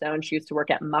Weatherstone. She used to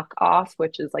work at Muck Off,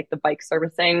 which is like the bike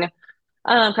servicing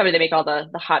company. They make all the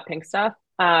hot pink stuff.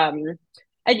 And,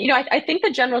 I think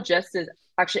the general gist is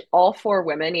actually all four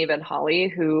women, even Holly,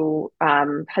 who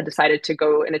had decided to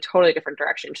go in a totally different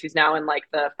direction. She's now in like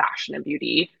the fashion and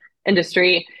beauty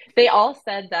industry. They all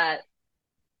said that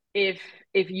if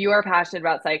you are passionate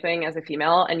about cycling as a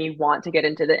female and you want to get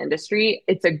into the industry,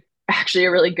 it's actually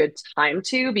a really good time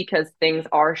to, because things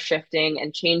are shifting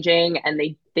and changing, and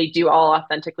they do all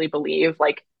authentically believe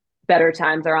like better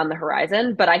times are on the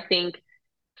horizon. But I think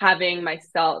having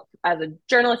myself as a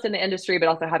journalist in the industry, but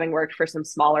also having worked for some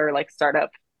smaller like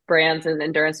startup brands in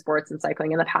endurance sports and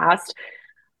cycling in the past,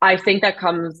 I think that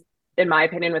comes, in my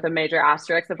opinion, with a major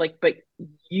asterisk of like, but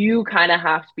you kind of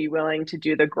have to be willing to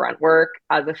do the grunt work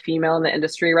as a female in the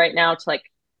industry right now to like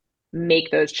make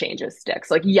those changes stick.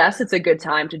 So like, yes, it's a good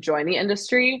time to join the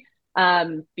industry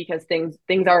because things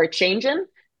are changing,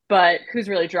 but who's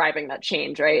really driving that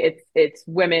change, right? It's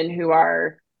women who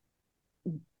are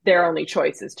their only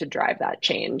choice is to drive that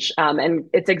change. And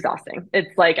it's exhausting.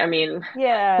 It's like, I mean,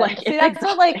 yeah, like, see,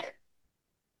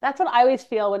 that's what I always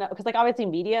feel because like obviously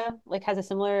media like has a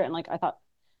similar, and like I thought,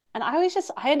 and I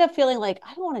end up feeling like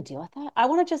I don't want to deal with that. I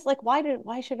want to just like, why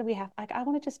shouldn't we have, like, I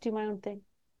want to just do my own thing.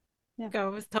 Yeah. I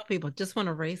always tell people, just want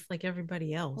to race like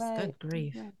everybody else. Right. Good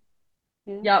grief.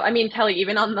 Yeah. I mean, Kelly,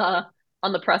 even on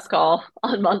the press call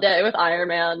on Monday with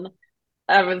Ironman,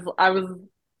 I was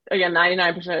again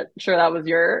 99% sure that was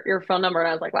your phone number, and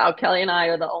I was like, wow, Kelly and I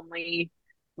are the only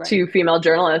two female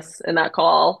journalists in that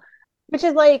call, which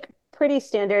is like pretty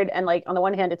standard. And like on the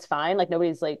one hand, it's fine. Like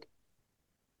nobody's like,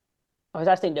 I was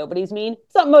actually nobody's mean.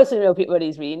 It's not mostly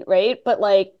nobody's mean, right? But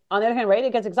like on the other hand, right,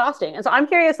 it gets exhausting. And so I'm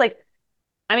curious, like,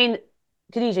 I mean,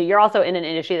 Khadija, you're also in an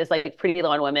industry that's like pretty low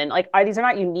on women. Like, these are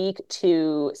not unique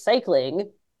to cycling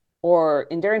or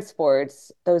endurance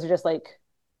sports. Those are just like,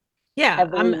 yeah,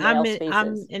 I'm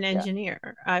an engineer.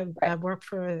 Yeah. I work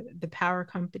for the power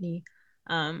company.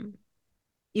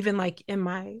 Even like in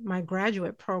my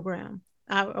graduate program,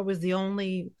 I was the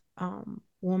only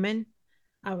woman.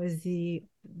 I was the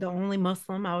only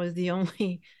Muslim. I was the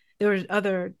only. There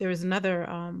was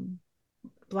another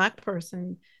Black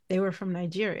person. They were from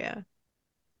Nigeria.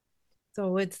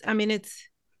 So it's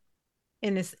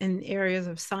in areas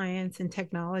of science and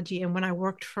technology. And when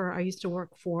I used to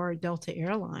work for Delta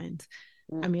Airlines,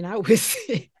 I mean,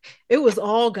 it was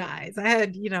all guys. I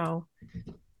had,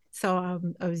 so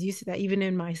I was used to that. Even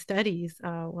in my studies,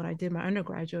 when I did my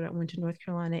undergraduate, I went to North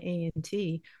Carolina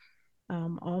A&T.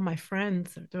 All my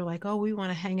friends, they're like, oh, we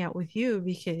want to hang out with you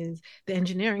because the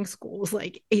engineering school was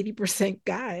like 80%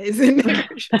 guys. And they're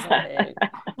just like,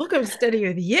 we'll come study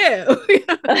with you.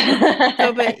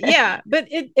 So, but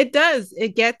it does.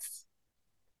 It gets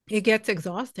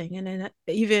exhausting. And then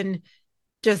even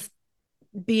just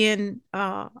being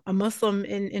a Muslim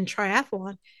in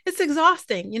triathlon, it's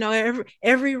exhausting.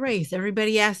 Every race,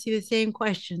 everybody asks you the same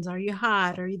questions. Are you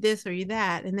hot? Are you this? Are you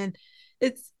that? And then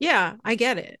I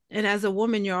get it. And as a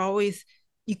woman,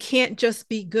 you can't just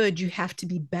be good. You have to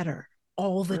be better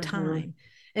all the time.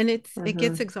 And it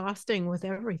gets exhausting with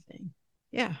everything.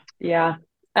 Yeah. Yeah.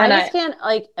 And I just can't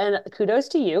and kudos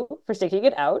to you for sticking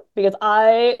it out, because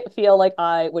I feel like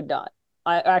I would not.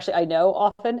 I know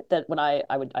often that when I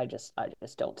just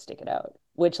don't stick it out,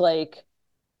 which like,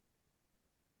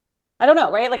 I don't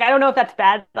know, right? Like, I don't know if that's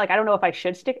bad. Like, I don't know if I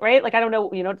should stick, right? Like, I don't know,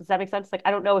 does that make sense? Like,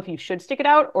 I don't know if you should stick it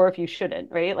out or if you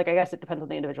shouldn't, right? Like, I guess it depends on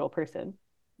the individual person.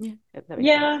 Yeah.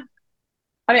 Yeah.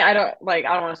 I mean, I don't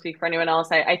want to speak for anyone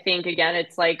else. I think, again,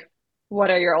 it's like,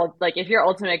 what are if your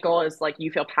ultimate goal is like,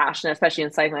 you feel passionate, especially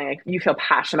in cycling, like you feel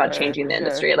passionate about changing the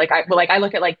industry. Like, I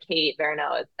look at like Kate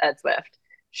Baranow at Zwift.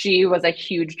 She was a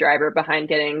huge driver behind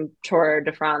getting Tour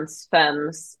de France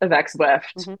Femmes avec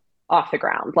Zwift off the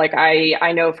ground. Like,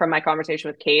 I know from my conversation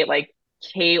with Kate, like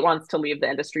Kate wants to leave the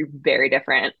industry very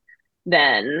different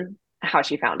than how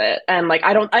she found it. And like,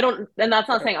 I don't, and that's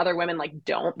not saying other women like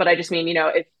don't, but I just mean,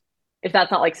 if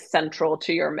that's not like central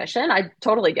to your mission, I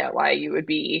totally get why you would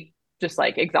be just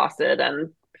like exhausted and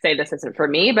say this isn't for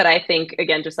me. But I think,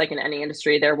 again, just like in any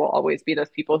industry, there will always be those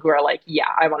people who are like, yeah,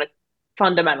 I want to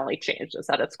fundamentally change this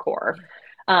at its core.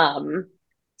 And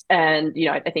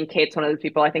I think Kate's one of the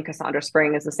people. I think Cassandra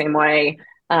Spring is the same way.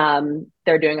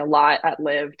 They're doing a lot at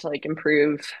Liv to like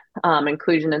improve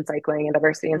inclusion in cycling and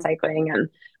diversity in cycling.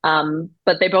 And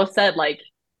but they both said, like,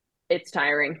 it's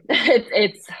tiring.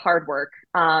 It's hard work.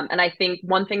 And I think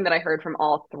one thing that I heard from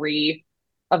all three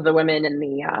of the women in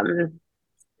the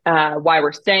why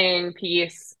we're staying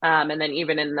piece, and then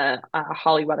even in the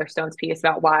Holly Weatherstone's piece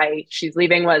about why she's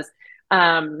leaving was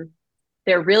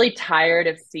they're really tired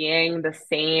of seeing the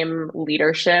same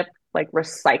leadership like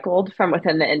recycled from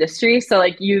within the industry. So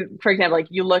like you, for example, like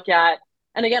you look at,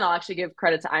 and again, I'll actually give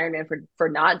credit to Ironman for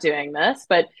not doing this,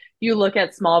 but you look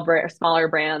at smaller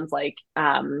brands like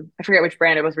I forget which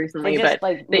brand it was recently, they just, but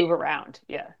like move around.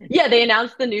 Yeah, they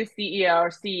announced the new CEO or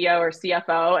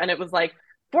CFO, and it was like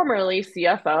formerly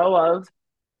CFO of,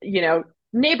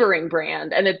 neighboring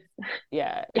brand, and it's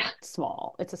it's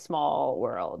small. It's a small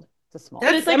world. It's a small.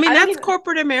 That's, like, I mean, that's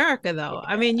corporate America, though.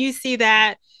 I mean, you see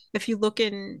that if you look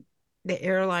in the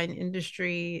airline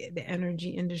industry, the energy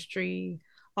industry,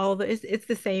 it's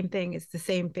the same thing. It's the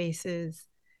same faces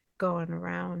going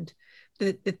around.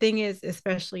 The thing is,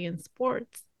 especially in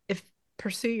sports, if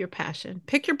pursue your passion,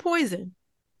 pick your poison,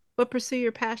 but pursue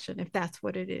your passion if that's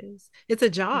what it is. It's a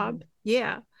job,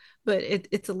 yeah, but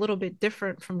it's a little bit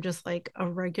different from just like a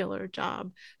regular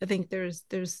job. I think there's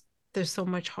so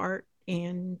much heart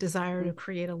and desire to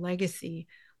create a legacy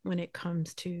when it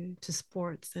comes to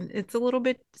sports, and it's a little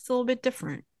bit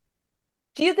different.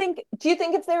 Do you think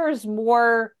if there is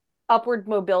more upward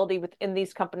mobility within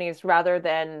these companies rather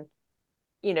than,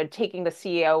 taking the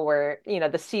CEO or,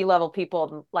 the C-level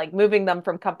people and like moving them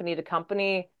from company to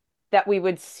company, that we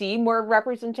would see more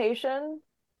representation?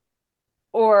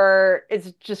 Or is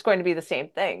it just going to be the same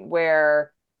thing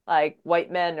where like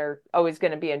white men are always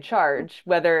going to be in charge,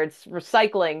 whether it's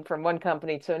recycling from one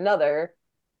company to another?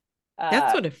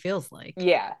 That's what it feels like.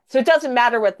 Yeah. So it doesn't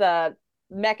matter what the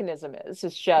mechanism is.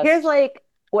 It's just, here's like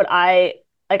what I've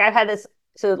had this.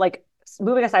 So like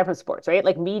moving aside from sports, right?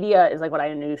 Like media is like what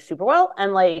I knew super well.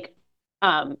 And like,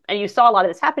 and you saw a lot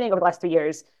of this happening over the last 3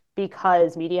 years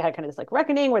because media had kind of this like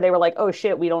reckoning where they were like, oh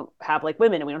shit, we don't have like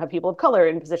women and we don't have people of color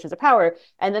in positions of power.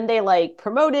 And then they like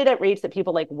promoted at rates that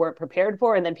people like weren't prepared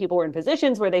for. And then people were in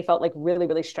positions where they felt like really,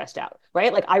 really stressed out,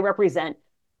 right? Like I represent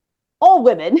all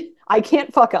women. I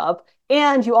can't fuck up.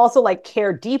 And you also like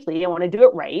care deeply and want to do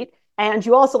it right. And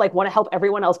you also like want to help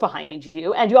everyone else behind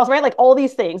you. And you also, right, like all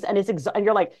these things. And and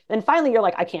you're like, then finally you're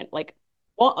like, I can't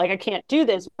I can't do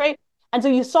this, right? And so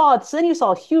then you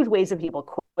saw huge waves of people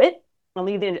quit and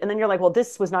leave, and then you're like, well,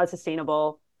 this was not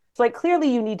sustainable. So like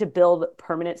clearly you need to build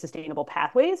permanent sustainable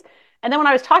pathways. And then when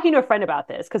I was talking to a friend about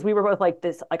this, because we were both like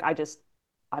this, like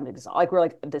I'm exhausted, like we're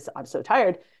like this, I'm so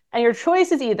tired. And your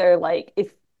choice is either like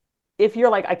if you're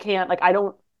like, I can't, like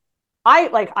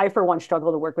I for one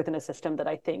struggle to work within a system that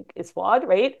I think is flawed,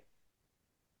 right?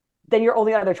 Then your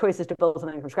only other choice is to build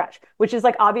something from scratch, which is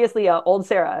like obviously old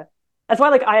Sarah. That's why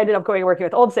like I ended up going and working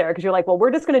with old Sarah, because you're like, well,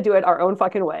 we're just going to do it our own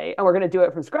fucking way and we're going to do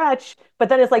it from scratch. But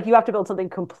then it's like you have to build something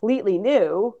completely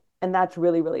new, and that's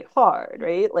really, really hard,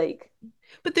 right? Like,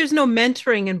 but there's no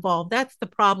mentoring involved. That's the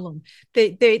problem.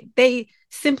 They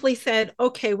simply said,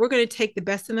 okay, we're going to take the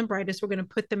best and the brightest. We're going to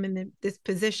put them in this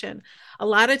position. A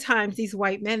lot of times these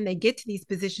white men, they get to these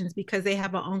positions because they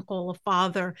have an uncle, a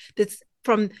father that's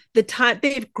from the time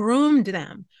they've groomed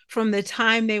them from the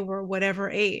time they were whatever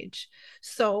age.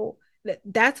 So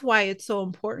that's why it's so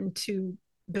important to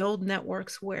build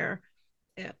networks where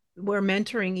we're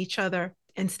mentoring each other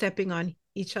and stepping on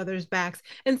each other's backs.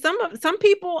 And some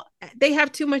people, they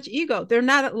have too much ego. They're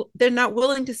not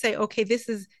willing to say, okay, this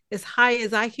is as high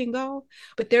as I can go,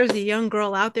 but there's a young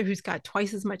girl out there who's got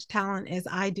twice as much talent as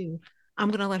I do. I'm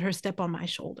going to let her step on my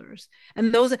shoulders.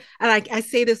 And I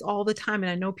say this all the time,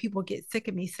 and I know people get sick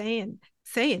of me saying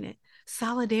it.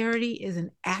 Solidarity is an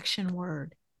action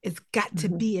word. It's got to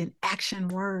be an action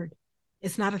word.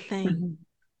 It's not a thing.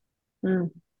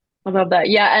 I love that.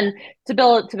 Yeah, and to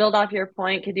build off your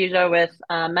point, Khadija, with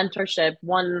mentorship,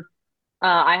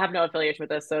 I have no affiliation with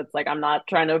this, so it's like I'm not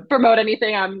trying to promote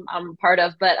anything I'm part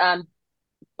of, but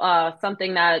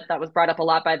something that was brought up a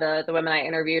lot by the women I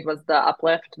interviewed was the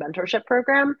Uplift mentorship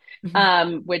program,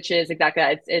 which is exactly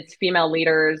that. It's female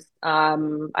leaders.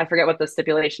 I forget what the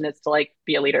stipulation is to like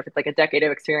be a leader, if it's like a decade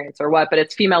of experience or what, but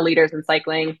it's female leaders in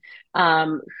cycling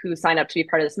who sign up to be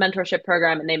part of this mentorship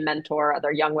program, and they mentor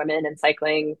other young women in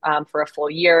cycling for a full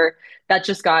year. That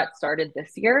just got started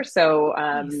this year. So,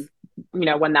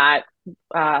 when that,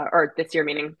 or this year,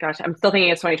 meaning, gosh, I'm still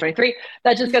thinking it's 2023.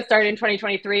 That just got started in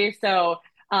 2023. So,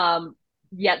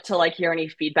 yet to like hear any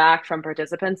feedback from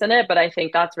participants in it, but I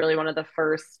think that's really one of the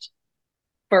first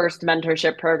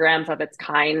mentorship programs of its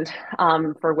kind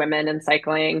for women in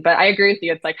cycling. But I agree with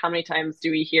you. It's like, how many times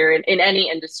do we hear in any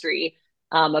industry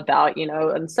about,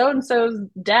 and so-and-so's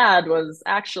dad was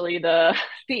actually the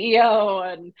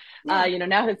CEO, and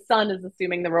now his son is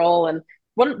assuming the role. And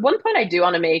one point I do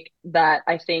want to make that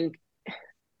I think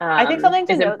I think something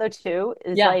to note though too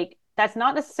is Yeah. like that's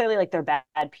not necessarily like they're bad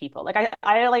people. Like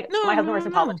I like my husband works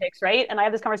in politics, right? And I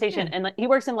have this conversation, and like, he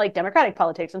works in like Democratic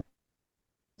politics, and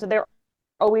so they're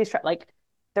always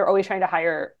trying to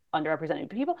hire underrepresented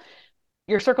people.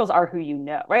 Your circles are who you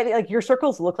know, right? Like your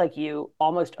circles look like you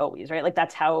almost always, right? Like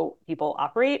that's how people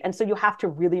operate, and so you have to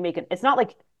really make it. It's not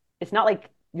like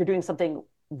you're doing something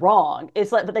wrong.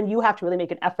 It's like, but then you have to really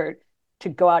make an effort to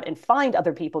go out and find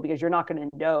other people because you're not going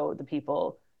to know the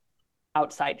people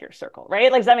outside your circle,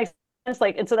 right? Like, does that make sense?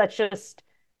 Like, and so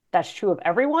that's true of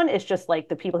everyone. It's just like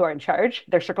the people who are in charge,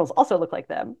 their circles also look like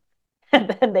them, and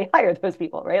then they hire those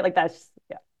people, right? Like that's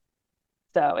yeah.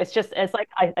 So it's like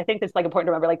I think it's like important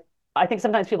to remember. Like I think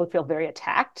sometimes people feel very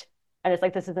attacked, and it's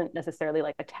like this isn't necessarily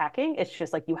like attacking. It's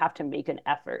just like you have to make an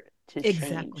effort to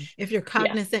change. If you're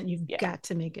cognizant, you've got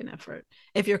to make an effort.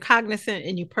 If you're cognizant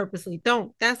and you purposely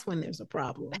don't, that's when there's a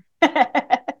problem.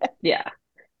 Yeah.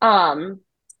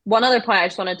 One other point I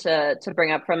just wanted to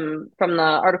bring up from the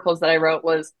articles that I wrote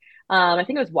was I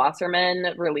think it was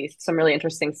Wasserman released some really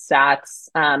interesting stats,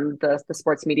 the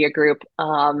sports media group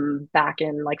back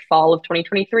in like fall of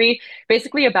 2023,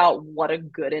 basically about what a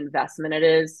good investment it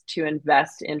is to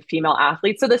invest in female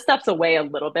athletes. So this steps away a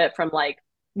little bit from like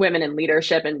women in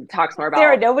leadership and talks more about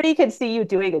Sarah, nobody can see you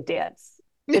doing a dance.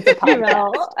 It's a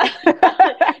podcast.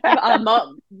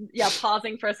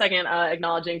 Pausing for a second,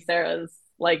 acknowledging Sarah's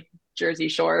like Jersey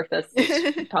Shore fist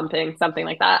pumping, something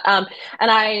like that. And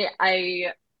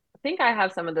I think I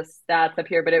have some of the stats up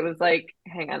here, but it was like,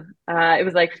 hang on, it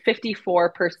was like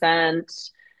 54%.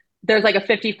 There's like a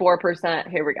 54%.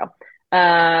 Here we go.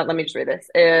 Let me just read this.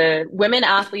 Women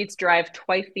athletes drive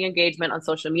twice the engagement on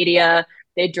social media.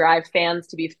 They drive fans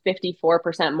to be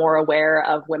 54% more aware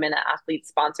of women athlete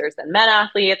sponsors than men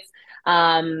athletes.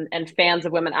 And fans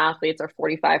of women athletes are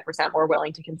 45% more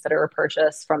willing to consider a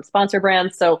purchase from sponsor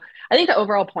brands. So I think the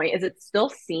overall point is it's still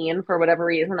seen for whatever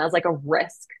reason as like a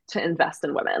risk to invest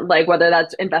in women, like whether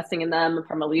that's investing in them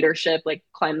from a leadership, like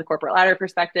climb the corporate ladder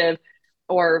perspective,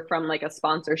 or from like a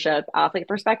sponsorship athlete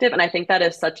perspective. And I think that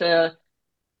is such a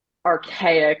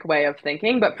archaic way of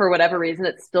thinking, but for whatever reason,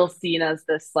 it's still seen as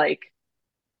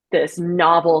this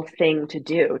novel thing to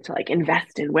do, to like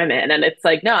invest in women. And it's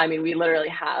like, no, I mean, we literally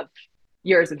have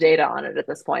years of data on it at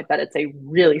this point that it's a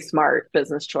really smart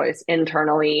business choice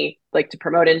internally, like to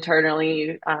promote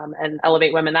internally and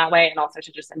elevate women that way, and also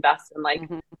to just invest in like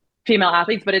female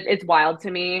athletes. But it's wild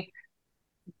to me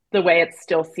the way it's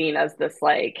still seen as this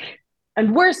like,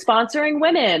 and we're sponsoring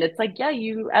women. It's like, yeah,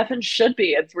 you effing should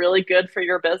be. It's really good for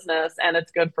your business and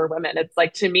it's good for women. It's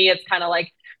like, to me, it's kind of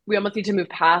like we almost need to move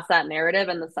past that narrative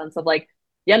in the sense of like,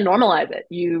 yeah, normalize it.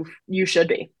 You should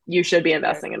be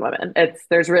investing in women.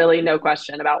 There's really no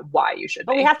question about why you should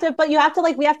be. We have to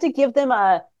give them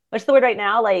what's the word right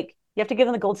now? Like you have to give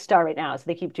them the gold star right now, so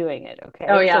they keep doing it. Okay.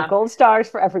 Oh yeah. So gold stars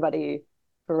for everybody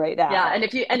for right now. Yeah, and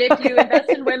if you invest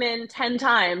in women 10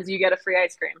 times, you get a free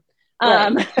ice cream.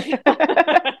 Right. Isn't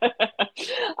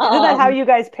that how you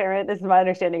guys parent? This is my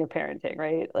understanding of parenting,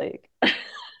 right? Like,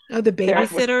 oh, the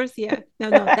babysitters. Yeah, no,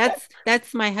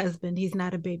 that's my husband. He's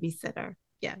not a babysitter.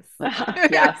 Yes.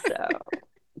 Yeah.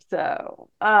 So,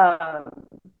 I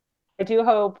do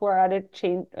hope we're at a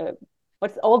change.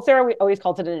 What's old Sarah? We always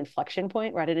called it an inflection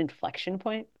point. We're at an inflection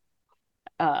point.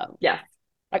 Yeah.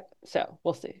 So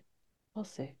we'll see. We'll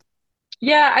see.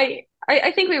 Yeah,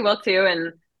 I think we will too,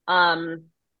 and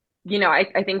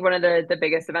I think one of the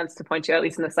biggest events to point to, at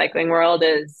least in the cycling world,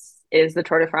 is the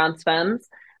Tour de France Femmes.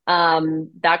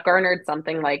 That garnered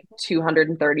something like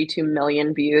 232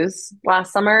 million views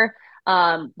last summer,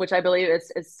 which I believe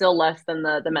is still less than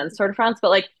the men's Tour de France, but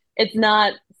like it's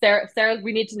not. Sarah,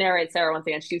 we need to narrate Sarah once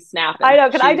again. She's snapping. I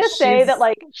know. Can I just say that,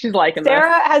 like, she's liking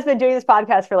Sarah has been doing this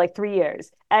podcast for like 3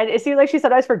 years, and it seems like she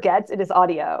sometimes forgets it is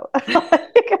audio.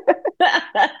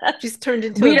 She's turned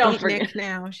into a beatnik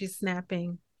now. She's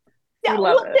snapping. Yeah,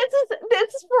 well, this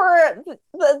is for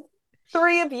the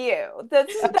three of you.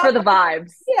 That's for the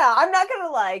vibes. Yeah, I'm not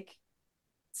gonna like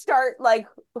start like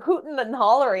hooting and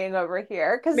hollering over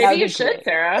here because maybe you should,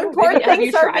 Sarah. Important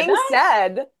things are being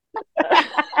said.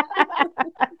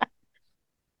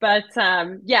 But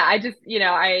yeah, I just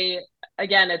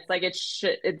it's like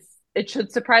it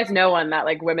should surprise no one that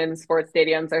like women's sports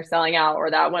stadiums are selling out, or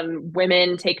that when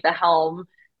women take the helm,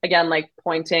 again, like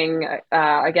pointing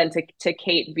again to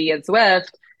Kate V and Zwift,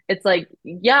 it's like,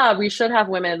 yeah, we should have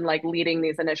women like leading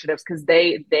these initiatives because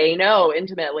they know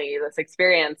intimately this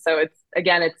experience. So it's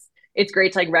it's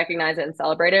great to like recognize it and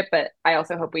celebrate it, but I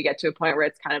also hope we get to a point where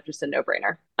it's kind of just a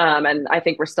no-brainer. And I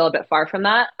think we're still a bit far from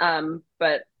that.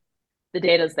 But the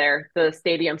data's there, the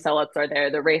stadium sellouts are there,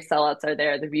 the race sellouts are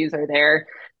there, the views are there,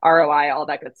 ROI, all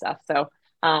that good stuff. So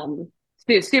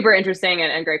super interesting,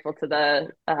 and grateful to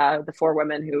the four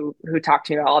women who talked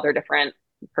to me about all their different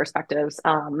perspectives.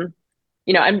 And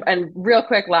real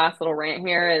quick, last little rant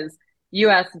here is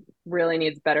US really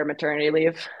needs better maternity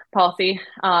leave policy.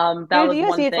 That was the US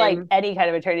one needs thing. like any kind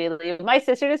of maternity leave. My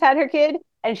sister just had her kid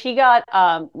and she got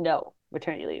no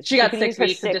maternity leave. She got 6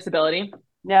 weeks of disability.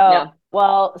 No. Yeah.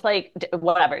 Well, it's like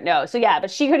whatever. No. So yeah, but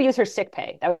she could use her sick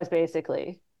pay. That was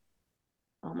basically.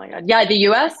 Oh my God. Yeah, the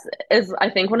US is, I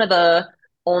think, one of the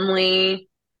only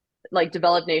like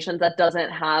developed nations that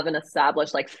doesn't have an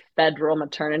established like federal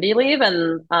maternity leave.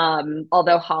 And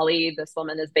although Holly, this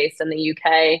woman, is based in the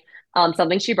UK,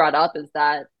 something she brought up is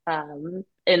that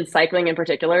in cycling in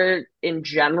particular, in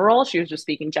general, she was just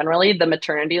speaking generally, the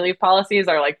maternity leave policies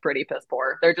are like pretty piss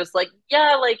poor. They're just like,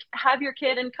 yeah, like have your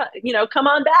kid and come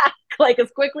on back like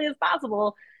as quickly as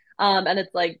possible. And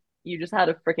it's like, you just had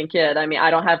a freaking kid. I mean,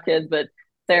 I don't have kids, but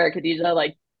Sarah, Khadija,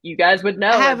 like you guys would know.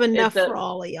 I have enough for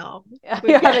all of y'all.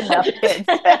 You have enough kids.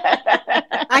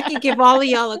 I can give all of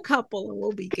y'all a couple and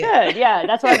we'll be good. Yeah,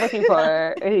 that's what I'm looking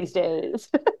for these days.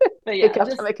 But yeah,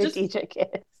 Khadija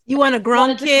kids. You want a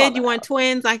grown kid? You want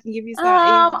twins? I can give you some.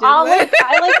 I'll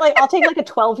take like a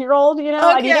 12-year-old, Okay.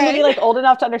 I need them to be like old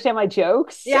enough to understand my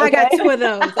jokes. Yeah, okay? I got 2 of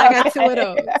those.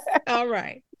 All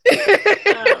right.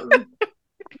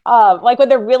 Like when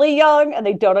they're really young and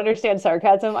they don't understand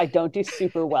sarcasm, I don't do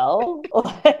super well.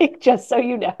 Like, just so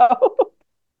you know.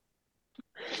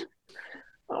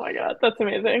 Oh my God, that's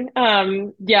amazing.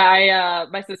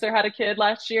 My sister had a kid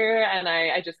last year, and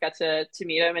I just got to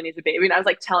meet him, and he's a baby, and I was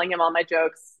like telling him all my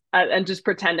jokes and just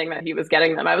pretending that he was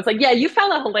getting them. I was like, "Yeah, you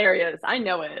found that hilarious. I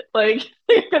know it." Like,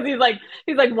 because he's like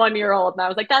 1 year old, and I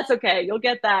was like, "That's okay. You'll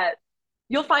get that.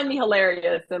 You'll find me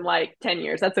hilarious in like 10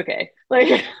 years. That's okay."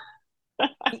 Like.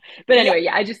 But anyway,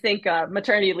 yeah, I just think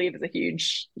maternity leave is a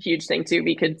huge thing too.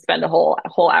 We could spend a whole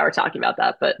hour talking about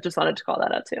that, but just wanted to call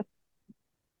that out too.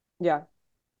 Yeah.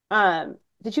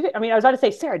 Did you get, I was about to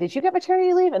say, Sarah, did you get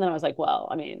maternity leave? And then I was like,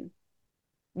 well, you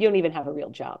don't even have a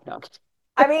real job. No.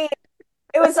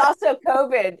 It was also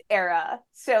COVID era.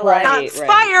 So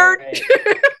fired.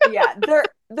 Yeah,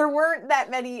 there weren't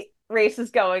that many races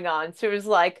going on. So it was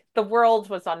like the world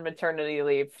was on maternity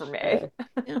leave for me.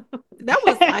 Yeah. That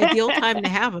was the ideal time to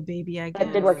have a baby, I guess.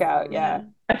 That did work out, yeah.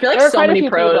 I feel like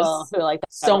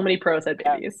so many pros had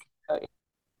babies. Yeah.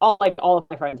 All of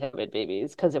my friends had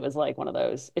babies because it was like one of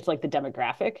those, it's like the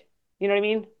demographic. You know what I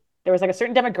mean? There was like a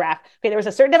certain demographic. Okay, there was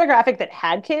a certain demographic that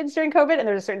had kids during COVID, and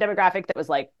there was a certain demographic that was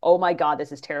like, oh my God,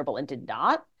 this is terrible, and did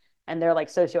not. And they're like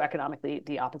socioeconomically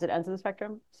the opposite ends of the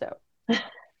spectrum. So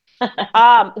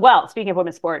well, speaking of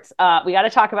women's sports, we got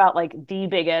to talk about like the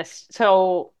biggest.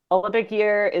 So Olympic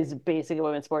year is basically a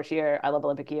women's sports year. I love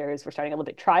Olympic years. We're starting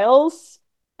Olympic trials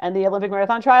and the Olympic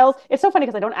marathon trials. It's so funny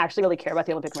because I don't actually really care about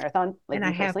the Olympic marathon, like,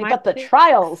 but the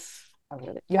trials.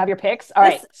 You have your picks? All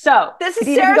right. So this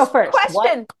is Sarah's question.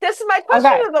 What? This is my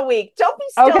question of the week. Don't be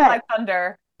stealing my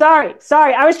thunder. Sorry.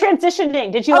 I was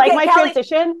transitioning. Did you like my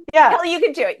transition? Yeah. Kelly, you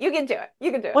can do it.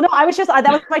 Well, no, I was just, that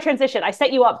was my transition. I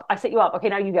set you up. Okay,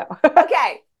 now you go.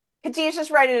 Okay. Khadija's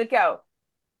ready to go.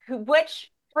 Which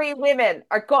 3 women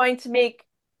are going to make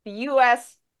the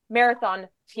U.S. marathon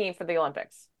team for the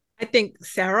Olympics? I think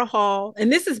Sarah Hall,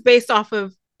 and this is based off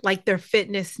of like their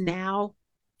fitness now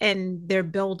and their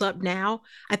build up now.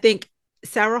 I think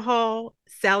Sarah Hall,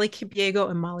 Sally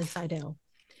Kipyego, and Molly Seidel.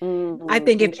 I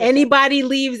think if anybody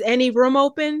leaves any room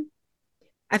open,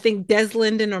 I think Des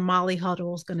Linden or Molly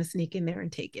Huddle is going to sneak in there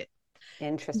and take it.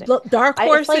 Interesting. Dark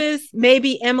horses,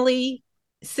 maybe Emily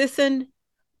Sisson,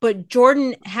 but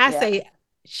Jordan Hasse,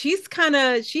 she's kind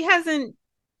of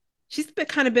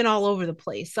been all over the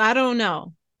place. So I don't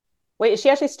know. Wait, is she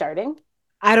actually starting?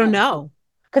 I don't know.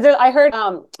 Because I heard,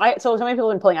 so many people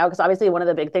have been pulling out, because obviously one of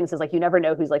the big things is like, you never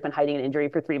know who's like been hiding an injury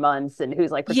for 3 months and who's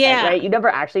like, right? You never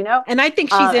actually know. And I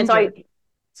think she's injured.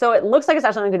 So it looks like it's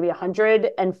actually going to be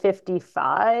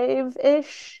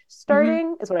 155-ish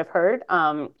starting is what I've heard,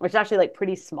 which is actually like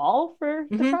pretty small for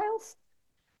the trials.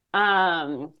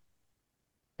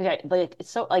 Like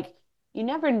it's so like, you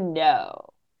never know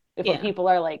if what people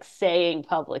are like saying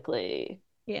publicly.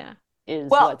 Yeah.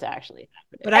 Is what's actually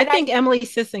happening. But I think Emily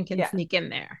Sisson can sneak in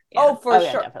there. Yeah. Oh, for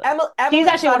sure. Emily's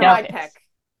actually on my pick.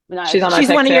 She's on my pick.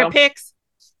 She's one of your picks?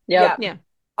 Yep. Yeah.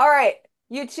 All right.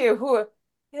 You two, who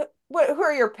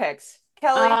are your picks?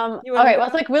 Kelly? Okay, well,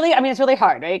 it's like really, it's really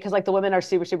hard, right? Because like the women are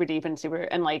super, super deep and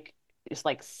like just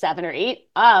like 7 or 8.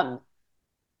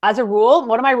 As a rule,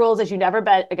 one of my rules is you never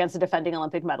bet against a defending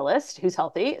Olympic medalist who's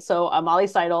healthy. So Molly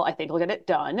Seidel, I think, will get it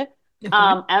done.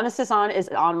 Okay. Emma Sisson is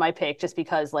on my pick just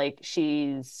because like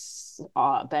she's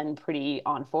been pretty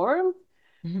on form.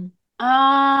 Mm-hmm.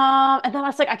 And then I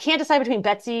was like, I can't decide between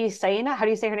Betsy Saina, how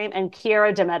do you say her name, and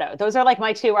Kiera Demetto. Those are like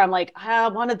my two where I'm like,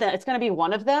 one of them. It's going to be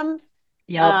one of them.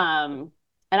 Yep. And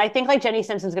I think like Jenny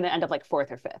Simpson's going to end up like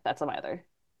 4th or 5th. That's my other.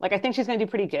 Like I think she's going to do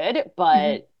pretty good,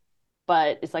 but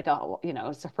it's like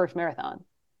it's her first marathon.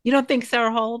 You don't think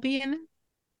Sarah Hall will be in it?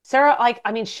 Sarah, like,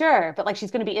 I mean, sure, but like she's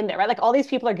going to be in there, right? Like all these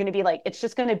people are going to be like, it's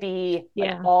just going to be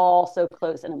like all so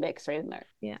close in a mix right in there.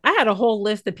 Yeah. I had a whole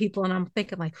list of people and I'm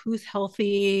thinking like who's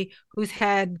healthy, who's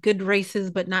had good races,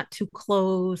 but not too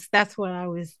close. That's what I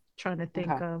was trying to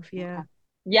think of. Yeah. Okay.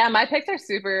 Yeah, my picks are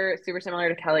super, super similar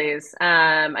to Kelly's.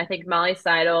 I think Molly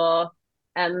Seidel,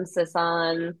 M.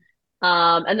 Sisson.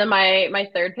 And then my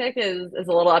third pick is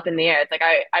a little up in the air. It's like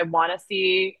I want to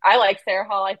see. I like Sarah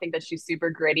Hall. I think that she's super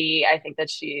gritty. I think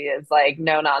that she is like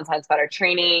no nonsense about her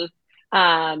training.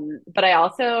 But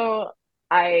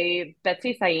I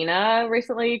Betsy Saina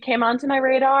recently came onto my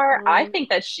radar. I think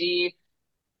that she's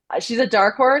a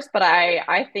dark horse, but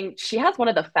I think she has one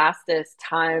of the fastest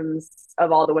times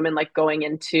of all the women like going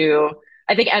into.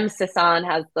 I think M. Sisson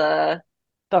has the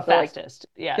fastest.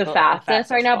 The fastest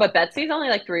right now, but Betsy's only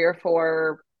like 3 or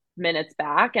 4 minutes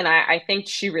back, and I think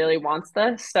she really wants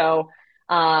this. So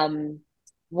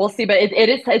we'll see. But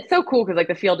it's so cool because like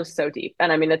the field is so deep.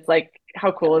 And I mean it's like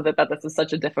how cool is it that this is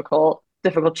such a difficult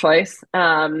choice.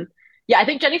 Yeah, I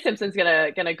think Jenny Simpson's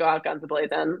gonna go out guns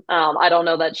a-blazing. I don't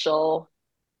know that she'll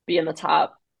be in the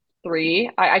top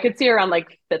 3. I could see her around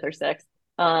like 5th or 6th.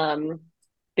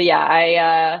 But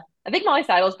yeah, I think Molly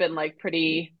Seidel's been like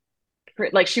pretty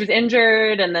like she was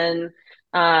injured and then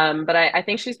but I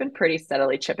think she's been pretty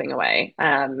steadily chipping away.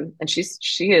 And she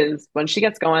is when she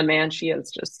gets going, man, she is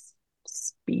just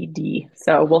speedy.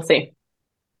 So we'll see.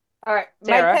 All right.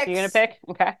 Sarah, my picks, you gonna pick?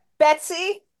 Okay.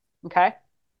 Betsy, Okay.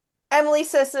 Emily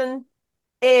Sisson.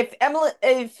 If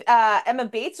Emma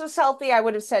Bates was healthy, I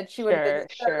would have said she would have been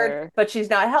third, but she's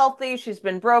not healthy. She's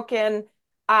been broken.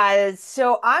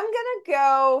 So I'm gonna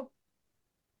go.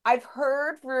 I've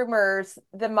heard rumors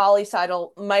that Molly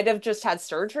Seidel might have just had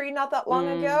surgery not that long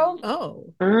ago.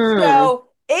 Oh. So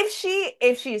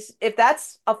if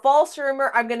that's a false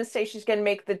rumor, I'm gonna say she's gonna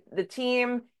make the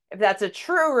team. If that's a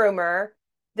true rumor,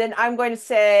 then I'm going to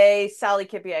say Sally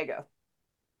Kipyego.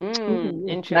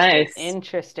 Interesting. Nice.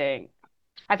 Interesting.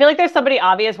 I feel like there's somebody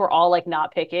obvious we're all like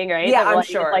not picking, right? Yeah, I'm like,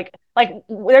 sure. Like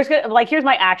there's like here's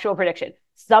my actual prediction.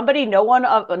 Somebody none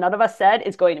of us said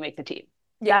is going to make the team.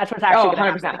 Yeah, that's what's actually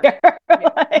 100%.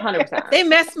 100%. They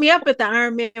messed me up at the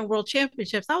Ironman World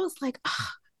Championships. I was like, oh,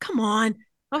 come on.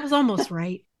 I was almost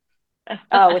right.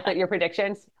 Oh, with your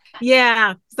predictions?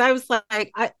 Yeah. So I was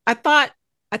like, I thought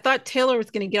Taylor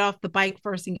was going to get off the bike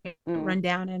first and get run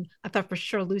down, and I thought for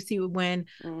sure Lucy would win.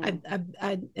 I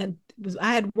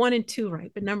had 1 and 2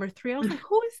 right, but number 3, I was like,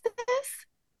 who is this?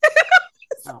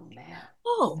 Oh man.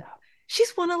 Oh,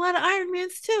 she's won a lot of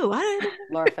Ironmans too.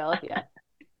 Laura Phillip, yeah.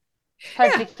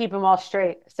 Trying to keep them all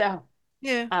straight. So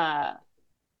yeah.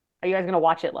 Are you guys gonna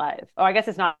watch it live? Oh, I guess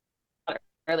it's not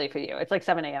early for you. It's like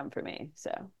 7 a.m. for me.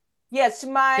 So yes,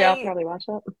 I'll probably watch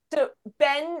it. So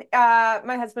Ben,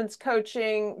 my husband's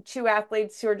coaching 2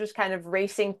 athletes who are just kind of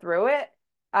racing through it.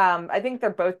 I think they're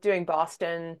both doing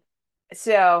Boston.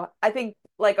 So I think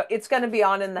like it's going to be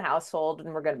on in the household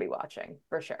and we're going to be watching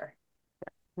for sure.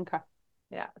 Okay.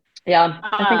 Yeah. Yeah.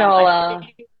 I think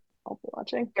I'll be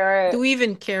watching. Do we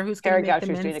even care who's going to make the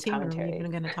men's team? Commentary. Or are we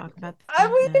even going to talk about this?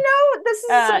 This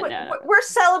is we're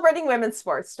celebrating women's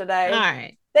sports today. All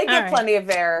right. They get plenty of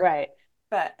air. Right.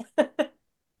 But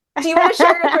do you want to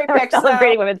share your 3 picks?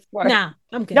 Celebrating women's sports. No,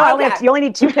 I'm good. No, you only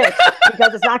need 2 picks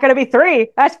because it's not going to be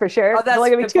 3. That's for sure. Oh, that's it's only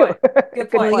going to be 2.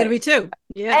 Good point. It's going to be 2.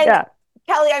 Yeah. And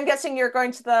Kelly, I'm guessing you're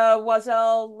going to the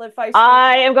Oiselle Live Feisty.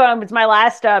 I am going. It's my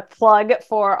last plug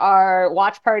for our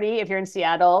watch party. If you're in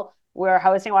Seattle, we're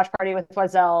hosting a watch party with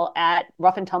Oiselle at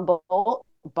Rough and Tumble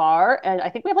Bar, and I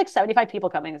think we have like 75 people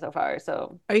coming so far.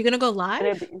 So, are you going to go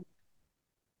live?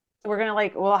 We're gonna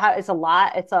it's a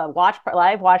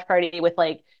live watch party with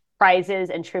like prizes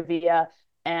and trivia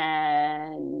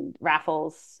and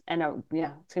raffles and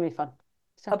it's gonna be fun.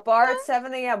 So, a bar at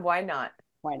 7 a.m. Why not?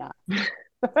 Why not?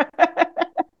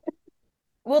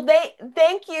 Well,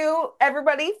 thank you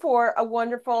everybody for a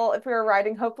wonderful If We Were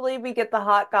Riding. Hopefully we get the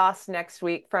hot goss next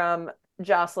week from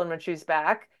Jocelyn when she's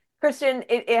back. Kristen,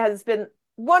 it has been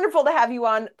wonderful to have you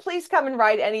on. Please come and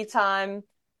ride anytime.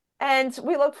 And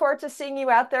we look forward to seeing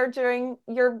you out there during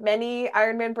your many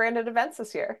Ironman branded events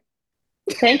this year.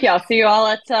 Thank you. I'll see you all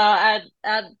at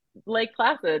Lake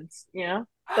Placid. You know,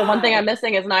 the one thing I'm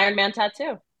missing is an Iron Man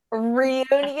tattoo.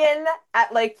 Reunion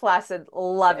at Lake Placid.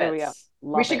 Love There it. we go.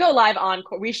 We should go live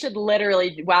encore. We should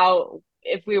literally, wow,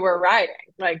 if we were riding,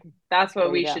 like that's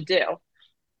what we should do.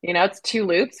 You know, it's 2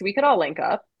 loops. We could all link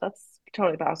up. That's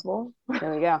totally possible.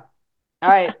 There we go. All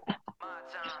right.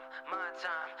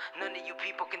 None of you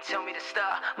people can tell me to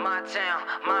stop. My town,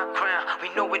 my crown.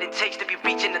 We know what it takes to be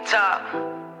reaching the top.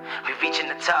 We reaching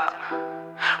the top.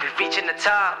 We reaching the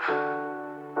top.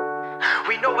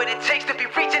 We know what it takes to be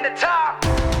reaching the top.